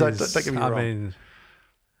 this album. Don't get me wrong.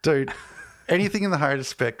 Dude, anything in the hiatus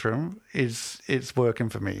spectrum is working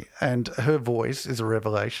for me. And her voice is a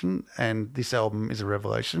revelation, and this album is a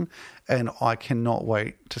revelation. And I cannot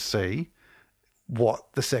wait to see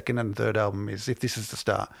what the second and third album is, if this is the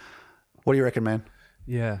start. What do you reckon, man?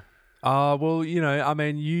 Yeah. Well,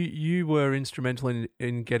 you were instrumental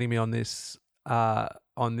in getting me on this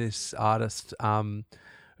artist.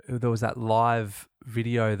 There was that live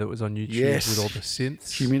video that was on YouTube with all the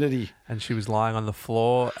synths. Humidity. And she was lying on the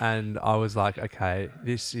floor, and I was like, okay,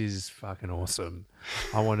 this is fucking awesome.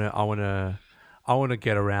 I wanna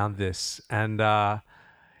get around this. And I'm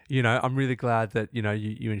really glad that,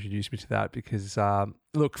 you introduced me to that, because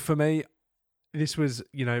look, for me, this was,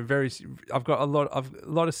 I've got a lot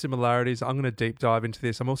of similarities. I'm going to deep dive into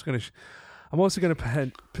this. I'm also going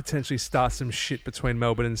to potentially start some shit between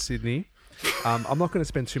Melbourne and Sydney. I'm not going to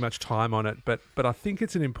spend too much time on it, but I think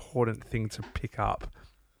it's an important thing to pick up.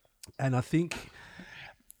 And I think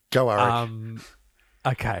go, Eric.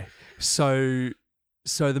 Okay, so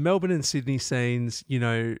the Melbourne and Sydney scenes,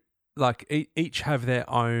 like each have their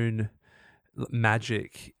own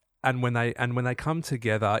magic, and when they come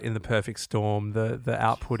together in the perfect storm, the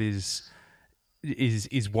output is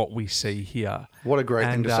what we see here. What a great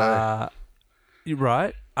thing to say.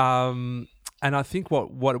 Right. And I think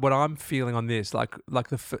what I'm feeling on this,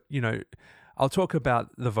 I'll talk about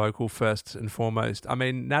the vocal first and foremost. I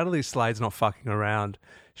mean, Natalie Slade's not fucking around.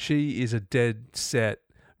 She is a dead set,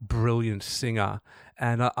 brilliant singer,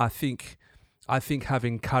 and I think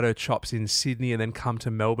having cut her chops in Sydney and then come to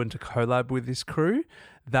Melbourne to collab with this crew,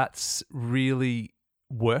 that's really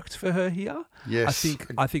worked for her here. Yes,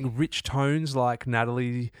 I think rich tones like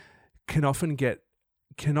Natalie can often get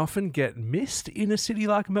missed in a city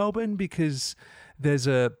like Melbourne because there's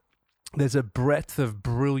a breadth of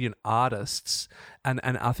brilliant artists, and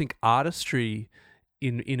I think artistry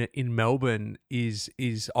in Melbourne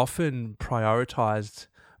is often prioritized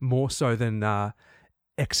more so than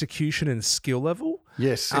execution and skill level.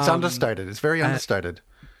 Yes, it's understated. It's very understated.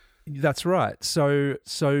 That's right. So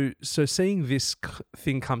seeing this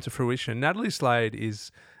thing come to fruition, Natalie Slade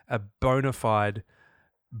is a bona fide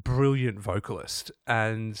brilliant vocalist,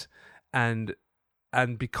 and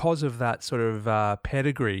because of that sort of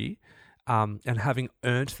pedigree, and having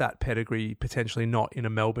earned that pedigree, potentially not in a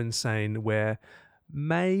Melbourne scene where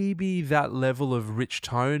maybe that level of rich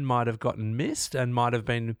tone might have gotten missed and might have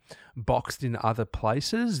been boxed in other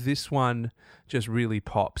places, this one just really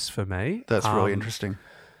pops for me. That's really interesting.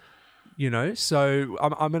 So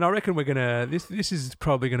I mean, I reckon we're gonna. This is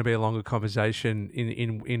probably going to be a longer conversation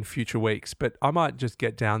in future weeks, but I might just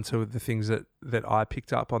get down to the things that I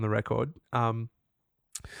picked up on the record.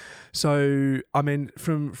 So I mean,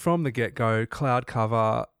 from the get go, Cloud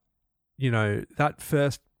Cover, that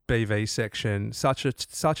first BV section, such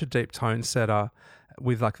a deep tone setter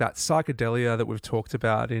with like that psychedelia that we've talked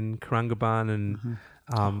about in Karangaban and.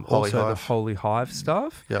 Also the Holy Hive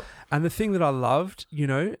stuff. Yep. And the thing that I loved,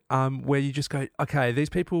 where you just go, okay, these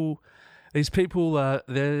people,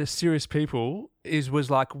 they're serious people.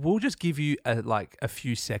 Was like, we'll just give you a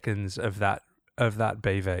few seconds of that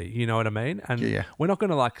BV. You know what I mean? And we're not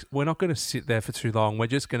gonna sit there for too long. We're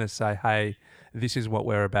just gonna say, hey, this is what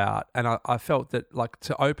we're about. And I felt that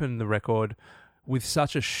to open the record with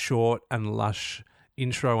such a short and lush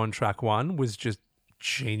intro on track one was just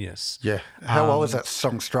genius. Yeah. How well is that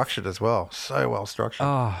song structured as well? So well structured.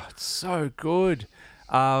 Oh, it's so good.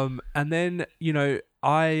 And then,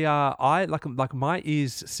 I like my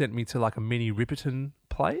ears sent me to like a mini Ripperton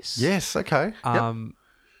place. Yes, okay. Yep.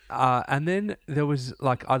 And then there was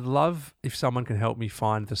I'd love if someone can help me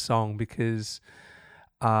find the song because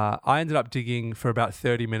I ended up digging for about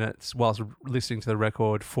 30 minutes whilst listening to the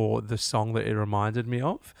record for the song that it reminded me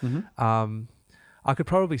of. Mm-hmm. I could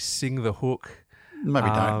probably sing the hook. Maybe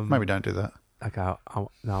don't. Maybe don't do that. Okay,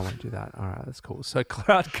 no, I won't do that. All right, that's cool. So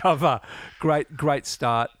Cloud Cover, great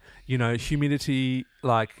start. Humidity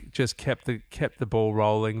just kept the ball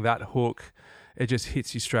rolling. That hook, it just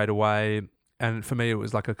hits you straight away. And for me, it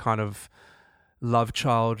was like a kind of love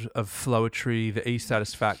child of Floetry, the E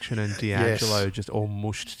Satisfaction, and D'Angelo just all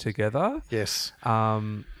mushed together. Yes.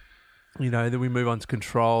 Then we move on to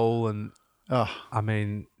Control, and I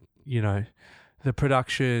mean, the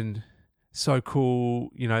production. So cool,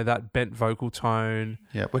 that bent vocal tone.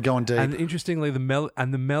 Yeah, we're going deep. And interestingly, the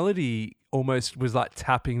melody almost was like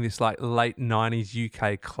tapping this late 90s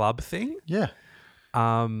UK club thing. Yeah.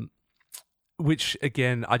 Which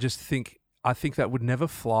again, I think that would never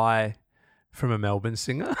fly from a Melbourne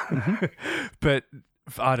singer. Mm-hmm. But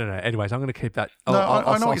I don't know. Anyways, I'm going to keep that. I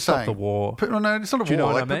know what you're stop saying. The war. No, it's not a war. You know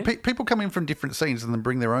what I mean? People come in from different scenes and then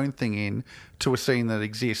bring their own thing in to a scene that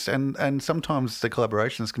exists, and sometimes the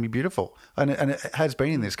collaborations can be beautiful, and it has been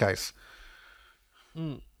in this case.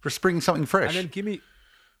 For bringing something fresh. And then give me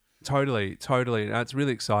totally. It's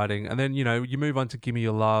really exciting. And then you move on to Give Me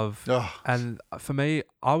Your Love, and for me,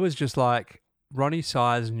 I was just like. Ronnie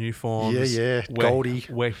Size, New Forms. Yeah. Goldie.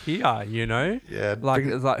 We're here, Yeah.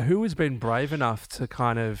 Like who has been brave enough to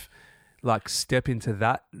kind of step into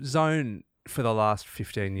that zone for the last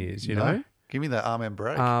 15 years, you know? Give me that arm and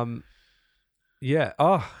break. Yeah.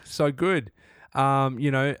 Oh, so good.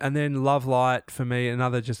 And then Love Light for me,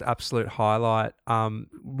 another just absolute highlight.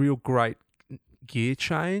 Real great gear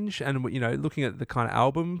change. And, looking at the kind of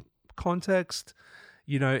album context,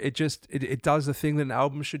 it does the thing that an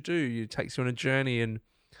album should do. It takes you on a journey, and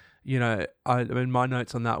I mean, my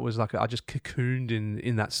notes on that was like I just cocooned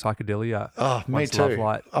in that psychedelia. Oh, me once too. Love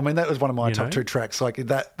Light, I mean, that was one of my you top know? two tracks. Like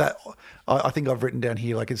I think I've written down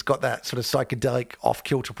here, like it's got that sort of psychedelic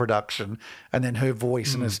off-kilter production, and then her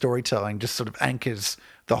voice and her storytelling just sort of anchors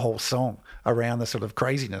the whole song around the sort of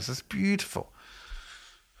craziness. It's beautiful.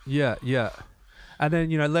 Yeah, yeah. And then,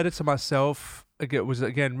 Letter to Myself again was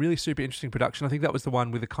really super interesting production. I think that was the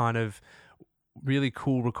one with the kind of really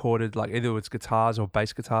cool recorded, like either it's guitars or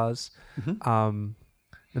bass guitars.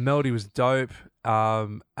 The melody was dope,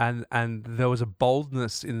 and there was a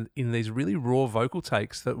boldness in these really raw vocal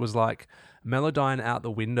takes that was like Melodyne out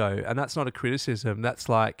the window. And that's not a criticism. That's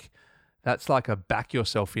like a back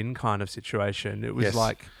yourself in kind of situation. It was Yes.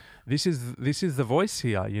 like this is the voice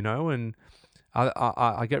here, and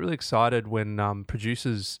I get really excited when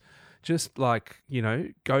producers just like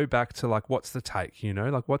go back to like what's the take,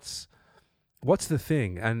 like what's the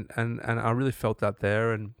thing, and I really felt that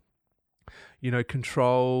there. And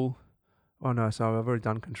Control. Oh no, so I've already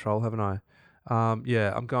done Control, haven't I?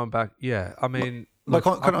 Yeah, I'm going back. Yeah, I mean, Like,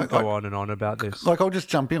 look, can I I- could go like- on and on about this. Like I'll just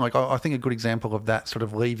jump in. Like I think a good example of that sort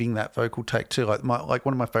of leaving that vocal take too. Like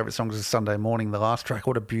one of my favorite songs is Sunday Morning, the last track.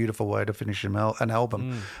 What a beautiful way to finish an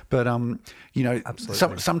album. But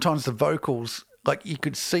Absolutely. sometimes the vocals, like you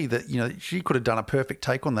could see that she could have done a perfect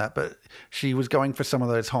take on that, but she was going for some of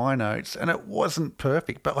those high notes, and it wasn't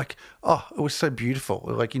perfect. But like, it was so beautiful.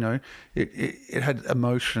 Like it had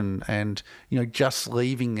emotion, and just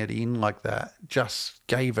leaving it in like that just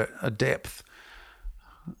gave it a depth.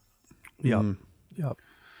 Yep. Yep.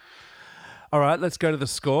 All right, let's go to the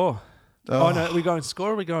score. Oh, no, are we going score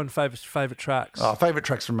or are we going favorite tracks? Favorite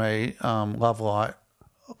tracks for me, Love Light.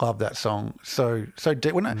 Love that song. So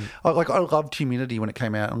deep. When I loved Humidity when it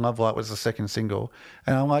came out, and Love Light was the second single.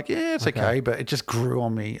 And I'm like, yeah, it's okay, but it just grew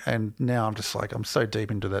on me. And now I'm just like, I'm so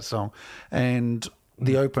deep into that song. And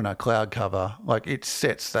the opener, Cloud Cover, like it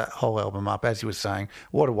sets that whole album up. As you were saying,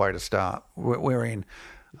 what a way to start. We're in.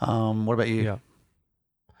 What about you? Yeah.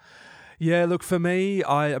 Yeah, look, for me,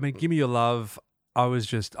 I mean, Give Me Your Love, I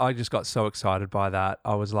just got so excited by that.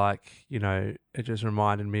 I was like, it just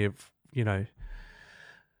reminded me of,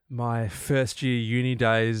 my first year uni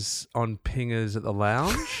days on pingers at the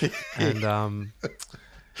lounge. And,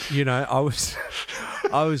 I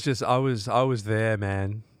was there,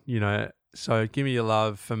 man, so Give Me Your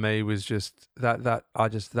Love for me was just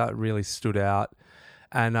that really stood out.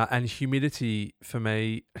 And Humidity for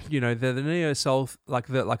me, the neo soul, like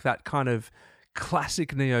that kind of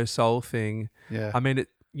classic neo soul thing. Yeah. I mean,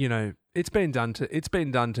 it's been done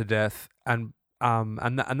to death, and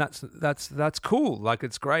that's cool. Like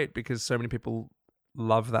it's great because so many people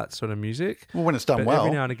love that sort of music. Well, when it's done But well.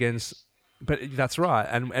 every now and again, but that's right.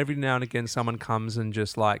 And every now and again, someone comes and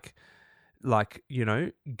just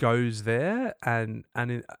goes there, and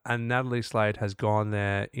Natalie Slade has gone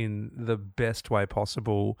there in the best way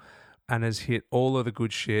possible, and has hit all of the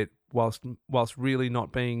good shit whilst really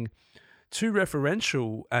not being too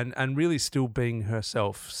referential, and really still being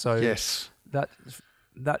herself. So Yes. that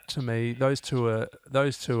to me, those two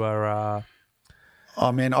are. Oh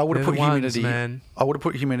man, I would have They're put the ones, Humidity. man. I would have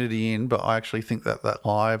put Humidity in, but I actually think that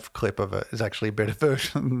live clip of it is actually a better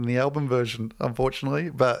version than the album version, unfortunately.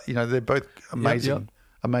 But they're both amazing,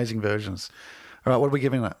 amazing versions. All right, what are we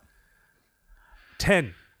giving it?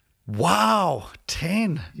 10. Wow,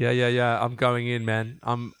 10. Yeah. I'm going in, man.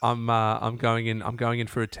 I'm going in. I'm going in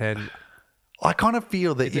for a 10. I kind of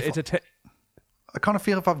feel that It's a 10. I kind of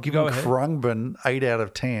feel if I've given Go ahead. Khruangbin 8 out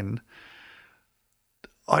of 10,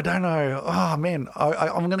 I don't know. Oh man,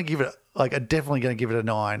 I'm going to give it definitely going to give it a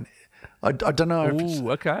 9. I don't know. If it's,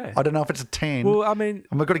 Ooh, okay. I don't know if it's a 10. Well, I mean,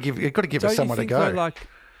 I've got to give it don't somewhere you to think go. though, like,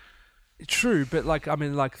 true, but like, I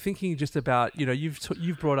mean, like thinking just about,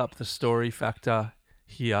 you've brought up the story factor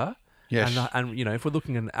here. Yes. And if we're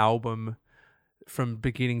looking at an album from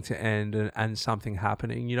beginning to end and something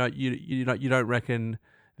happening, you don't reckon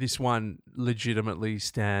this one legitimately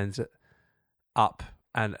stands up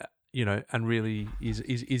and really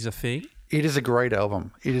is a thing? It is a great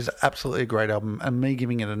album. It is absolutely a great album. And me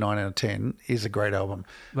giving it a 9 out of 10 is a great album.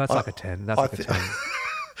 That's like a 10. That's like a 10.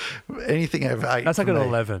 Anything over 8. That's like for an me.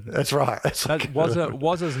 11. That's right. That's like Was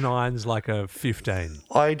as 9's like a 15.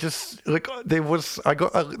 I just there was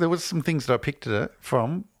some things that I picked it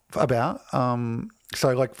from about.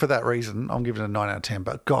 So like for that reason, I'm giving it a 9 out of 10.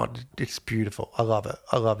 But God, it's beautiful. I love it.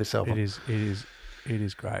 I love this album. It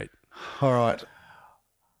is great. All right.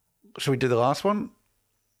 Should we do the last one?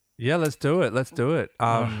 Yeah, let's do it.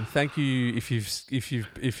 Thank you if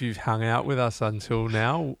you've hung out with us until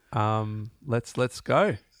now. Let's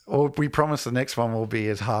go. Or we promise the next one will be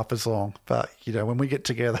as half as long. But when we get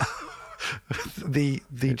together, the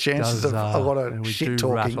chances of a lot of shit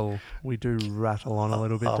talking. We do rattle on a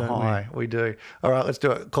little bit, don't Hi, we do. All right, let's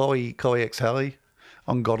do it. Chloe X Halle,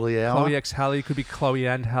 Ungodly Hour. Chloe X Halle could be Chloe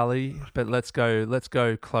and Halle, but let's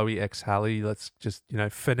go Chloe X Halle. Let's just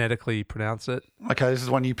phonetically pronounce it. Okay, this is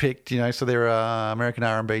one you picked. So they're American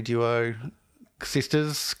R&B duo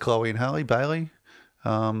sisters, Chloe and Halle Bailey.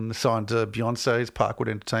 Signed to Beyonce's Parkwood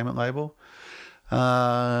Entertainment label.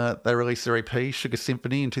 They released their EP, Sugar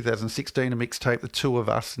Symphony, in 2016, a mixtape, The Two of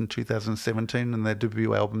Us, in 2017, and their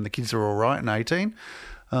debut album, The Kids Are All Right, in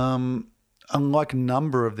 2018. Unlike a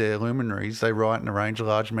number of their luminaries, they write and arrange a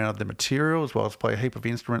large amount of their material, as well as play a heap of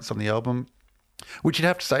instruments on the album, which you'd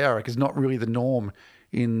have to say, Arik, is not really the norm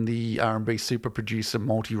in the R&B super producer,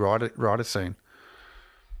 multi-writer scene.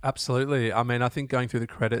 Absolutely. I mean, I think going through the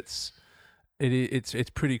credits, it's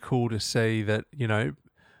pretty cool to see that,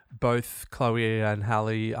 both Chloe and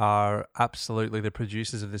Halle are absolutely the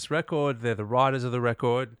producers of this record. They're the writers of the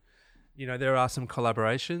record. There are some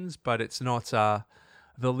collaborations, but it's not, the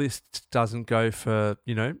list doesn't go for,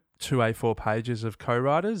 2 A4 pages of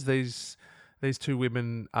co-writers. These two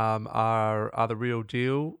women are the real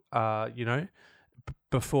deal,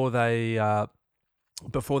 before they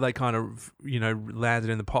kind of landed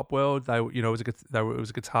in the pop world. They was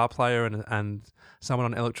a guitar player and someone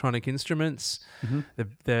on electronic instruments. Mm-hmm.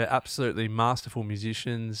 They're absolutely masterful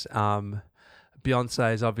musicians.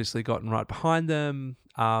 Beyonce has obviously gotten right behind them.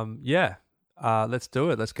 Let's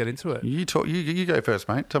do it. Let's get into it. You talk. You go first,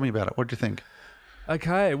 mate. Tell me about it. What do you think?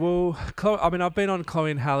 Okay. Well, I've been on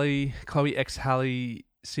Chloe X Halle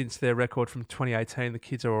since their record from 2018. The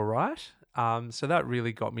Kids Are All Right. So that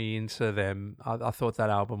really got me into them. I thought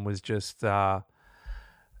that album was just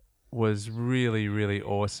was really, really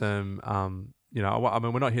awesome.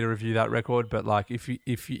 We're not here to review that record, but like if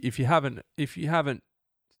you haven't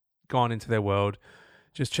gone into their world,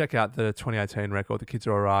 just check out the 2018 record, The Kids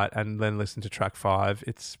Are All Right, and then listen to track 5.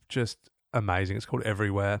 It's just amazing. It's called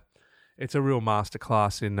Everywhere. It's a real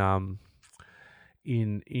masterclass in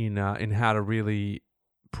how to really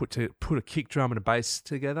put a kick drum and a bass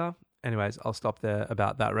together. Anyways, I'll stop there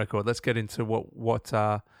about that record. Let's get into what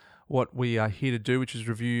we are here to do, which is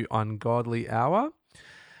review Ungodly Hour.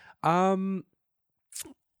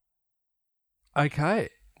 Okay.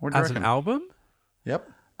 What do you reckon? An album? Yep.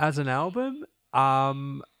 As an album, I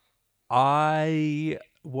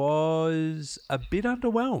was a bit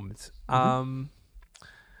underwhelmed. Mm-hmm.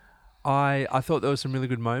 I thought there were some really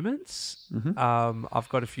good moments. Mm-hmm. I've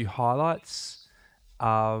got a few highlights.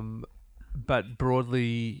 But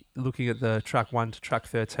broadly, looking at the track 1 to track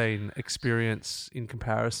 13 experience in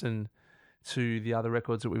comparison to the other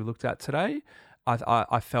records that we've looked at today,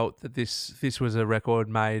 I felt that this was a record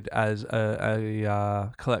made as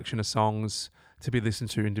a collection of songs to be listened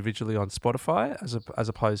to individually on Spotify, as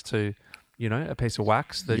opposed to, a piece of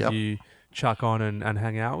wax that you chuck on and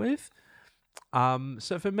hang out with.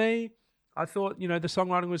 So for me, I thought, the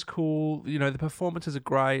songwriting was cool. The performances are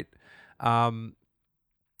great. I'll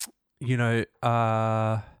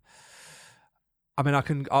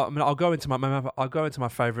go into my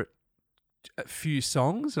favorite few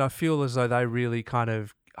songs, and I feel as though they really kind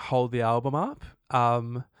of hold the album up.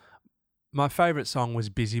 My favorite song was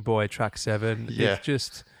Busy Boy, track 7. Yeah. It's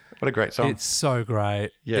just, what a great song. It's so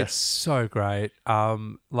great. Yeah. It's so great.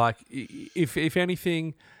 If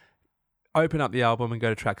anything, open up the album and go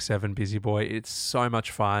to track 7, Busy Boy. It's so much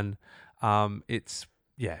fun. It's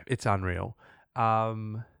unreal.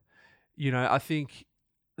 I think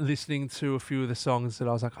listening to a few of the songs that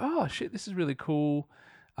I was like, oh shit, this is really cool.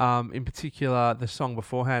 In particular, the song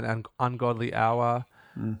beforehand, Ungodly Hour,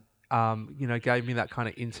 gave me that kind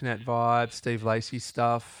of internet vibe, Steve Lacy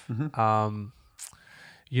stuff. Mm-hmm.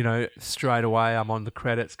 Straight away I'm on the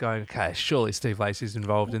credits going, okay, surely Steve Lacy's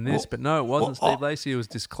involved in this, but no, it wasn't Steve Lacy. It was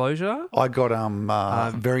Disclosure. I got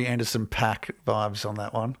very Anderson .Paak vibes on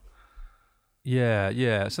that one.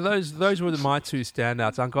 Yeah. So those were my two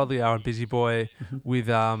standouts: Ungodly Hour and Busy Boy. Mm-hmm. With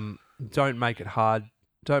Don't Make It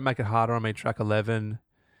Harder on Me, track 11,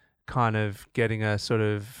 kind of getting a sort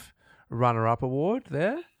of runner-up award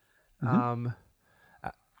there. Mm-hmm.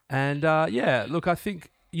 Look, I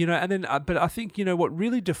think but I think what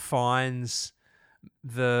really defines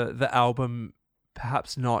the album,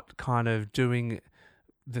 perhaps not kind of doing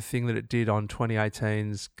the thing that it did on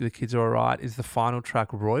 2018's The Kids Are All Right, is the final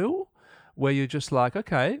track, Royal, where you're just like,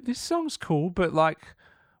 okay, this song's cool, but like,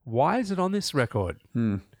 why is it on this record?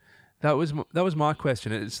 That was my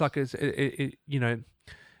question. It's like every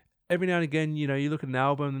now and again, you look at an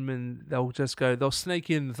album and they'll sneak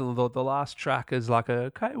in the last track as like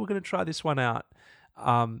okay, we're going to try this one out.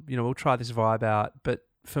 We'll try this vibe out. But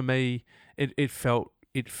for me, it felt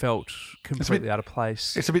it felt completely out of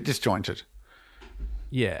place. It's a bit disjointed.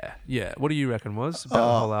 Yeah. What do you reckon was about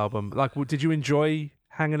the whole album? Like, did you enjoy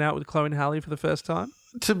hanging out with Chloe and Halle for the first time?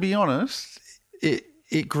 To be honest,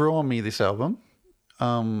 it grew on me, this album.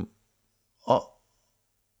 I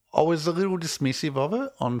was a little dismissive of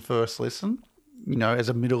it on first listen, as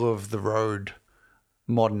a middle of the road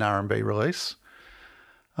modern R&B release.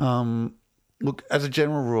 Look, as a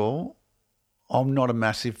general rule, I'm not a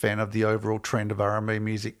massive fan of the overall trend of R&B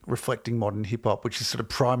music reflecting modern hip hop, which is sort of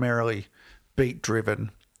primarily beat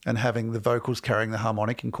driven and having the vocals carrying the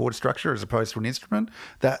harmonic and chord structure as opposed to an instrument.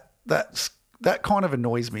 That kind of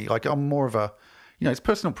annoys me. Like, I'm more of a, it's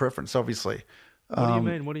personal preference, obviously. What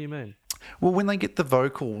do you mean? Well, when they get the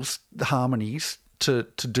vocals, the harmonies to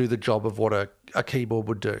do the job of what a keyboard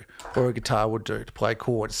would do or a guitar would do to play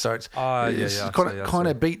chords. So it's kind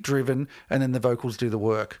of beat driven, and then the vocals do the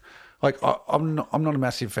work. Like, I'm not a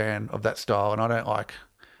massive fan of that style, and I don't like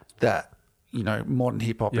that. Modern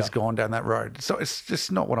hip hop has gone down that road. So it's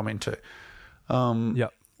just not what I'm into.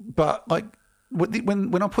 But like,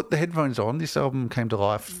 when I put the headphones on, this album came to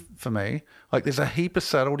life for me. Like, there's a heap of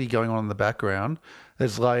subtlety going on in the background.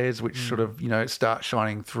 There's layers which sort of, start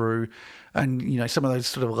shining through. And, some of those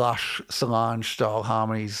sort of lush Solange style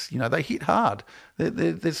harmonies, they hit hard.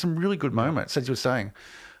 There's some really good moments, as you were saying.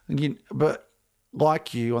 But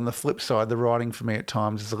like you, on the flip side, the writing for me at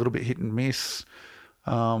times is a little bit hit and miss.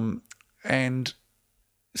 And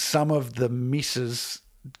some of the misses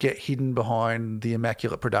get hidden behind the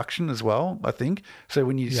immaculate production as well, I think. So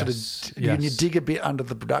when you when you dig a bit under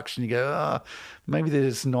the production, you go, maybe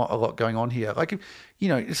there's not a lot going on here. Like,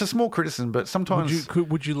 it's a small criticism, but sometimes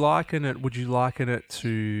would you liken it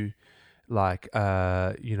to like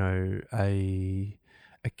some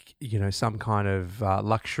kind of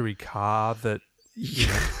luxury car that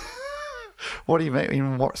What do you mean?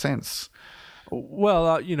 In what sense?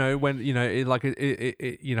 Well, when it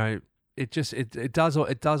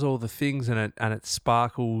does all the things and it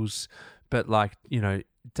sparkles, but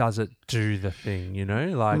does it do the thing?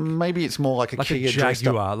 Like, maybe it's more like a Kia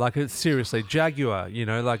Jaguar. Seriously, Jaguar.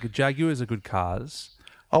 Jaguars are good cars.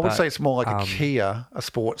 I would say it's more like a Kia, a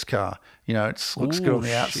sports car. It looks good on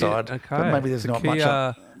the outside, okay. but maybe there's not much.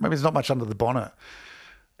 Maybe there's not much under the bonnet.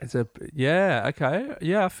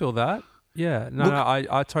 Okay, I feel that. Yeah,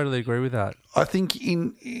 I totally agree with that. I think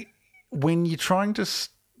when you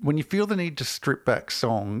feel the need to strip back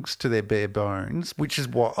songs to their bare bones, which is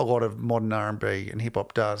what a lot of modern R&B and hip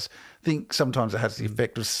hop does, I think sometimes it has the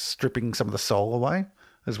effect of stripping some of the soul away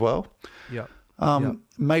as well. Yeah.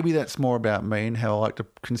 Maybe that's more about me and how I like to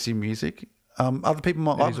consume music. Other people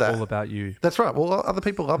might love that. It's all about you. That's right. Well, other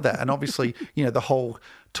people love that. And obviously, the whole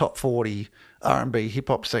top 40 R&B hip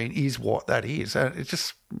hop scene is what that is. And it's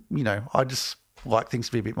just, I just like things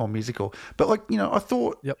to be a bit more musical. But I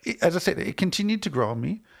thought, as I said, it continued to grow on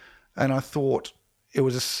me. And I thought it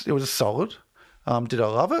was a solid. Did I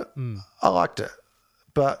love it? I liked it.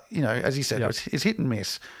 But, as you said, it's hit and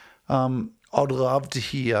miss. I'd love to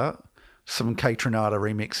hear some Kaytranada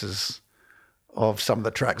remixes of some of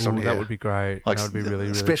the tracks on here. That would be great. That would be really,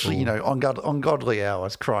 really especially, cool. Ungodly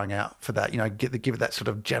Hours, crying out for that. Give it that sort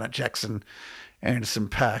of Janet Jackson, Anderson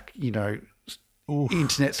 .Paak,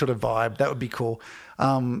 internet sort of vibe. That would be cool.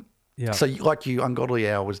 So like you, Ungodly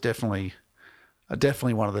Hour was definitely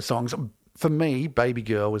one of the songs. For me, Baby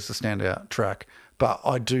Girl was the standout track, but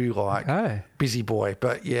I do like Busy Boy.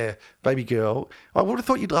 But yeah, Baby Girl, I would have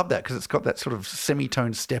thought you'd love that because it's got that sort of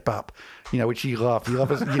semitone step up, which you love. You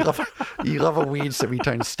love a weird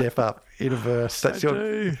semitone step up in a verse. I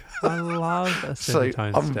do. I love a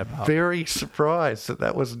semitone step up. I'm very surprised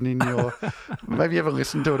that wasn't in your. Maybe you haven't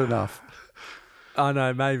listened to it enough. I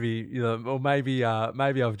know, maybe, or maybe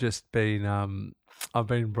I've just been. I've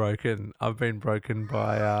been broken. I've been broken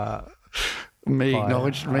by me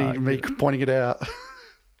pointing it out.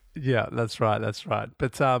 Yeah, that's right.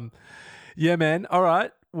 But yeah, man. All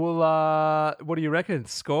right. Well, what do you reckon?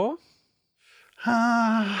 Score? You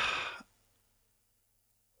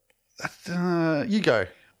go.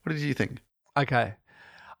 What did you think? Okay,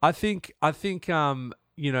 I think and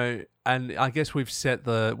I guess we've set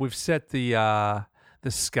the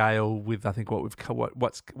scale with I think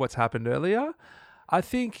what's happened earlier. I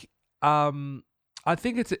think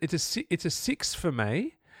it's a 6 for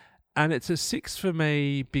me, and it's a 6 for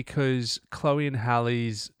me because Chloe and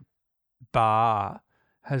Halle's bar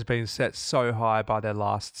has been set so high by their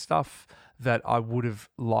last stuff that I would have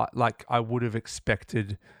I would have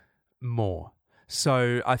expected more.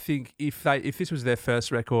 So I think if this was their first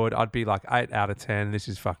record, I'd be like 8 out of 10. This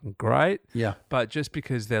is fucking great. Yeah. But just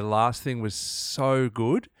because their last thing was so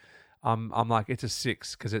good, I'm like it's a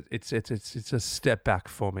 6 because it's a step back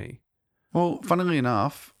for me. Well, funnily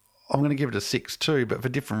enough, I'm going to give it a 6 too, but for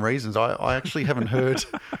different reasons. I actually haven't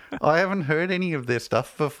heard any of their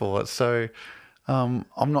stuff before, so I'm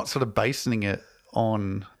not sort of basing it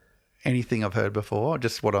on anything I've heard before,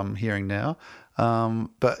 just what I'm hearing now.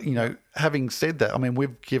 But having said that, I mean,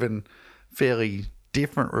 we've given fairly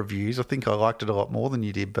different reviews. I think I liked it a lot more than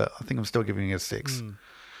you did, but I think I'm still giving it a 6.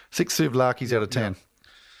 6 souvlaki's out of 10.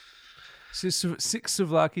 6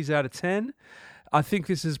 souvlakis out of 10. I think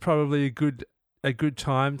this is probably a good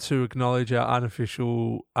time to acknowledge our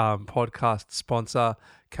unofficial podcast sponsor,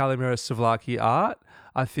 Kalimera Souvlaki Art.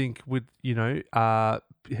 I think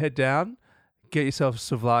head down, get yourself a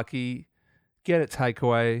souvlaki, get it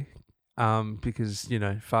takeaway, because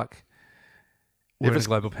fuck, we're in a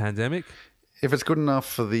global pandemic. If it's good enough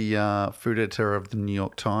for the food editor of the New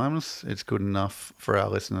York Times, it's good enough for our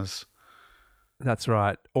listeners. That's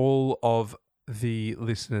right. All of the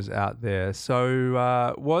listeners out there.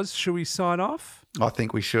 So, should we sign off? I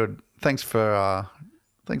think we should. Thanks for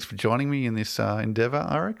joining me in this endeavour,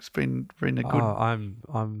 Eric. It's been a good. Oh,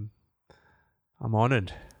 I'm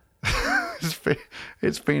honoured.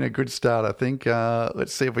 It's been a good start. I think.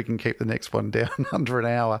 Let's see if we can keep the next one down under an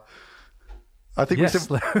hour. I think yes,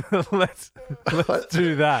 we said, let's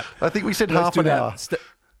do that. I think we said half an hour.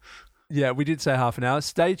 Yeah, we did say half an hour.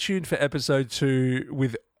 Stay tuned for episode 2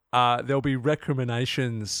 with there'll be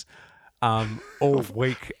recriminations all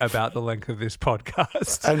week about the length of this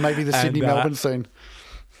podcast. And maybe the Sydney-Melbourne scene.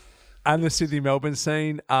 And the Sydney-Melbourne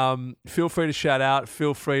scene. Feel free to shout out.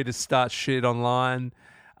 Feel free to start shit online.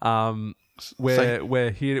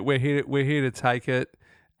 We're here to take it.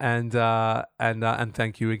 And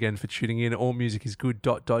thank you again for tuning in. All music is good. ...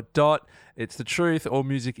 It's the truth. All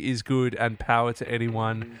music is good, and power to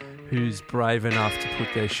anyone who's brave enough to put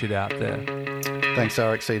their shit out there. Thanks,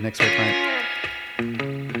 Eric. See you next week, mate.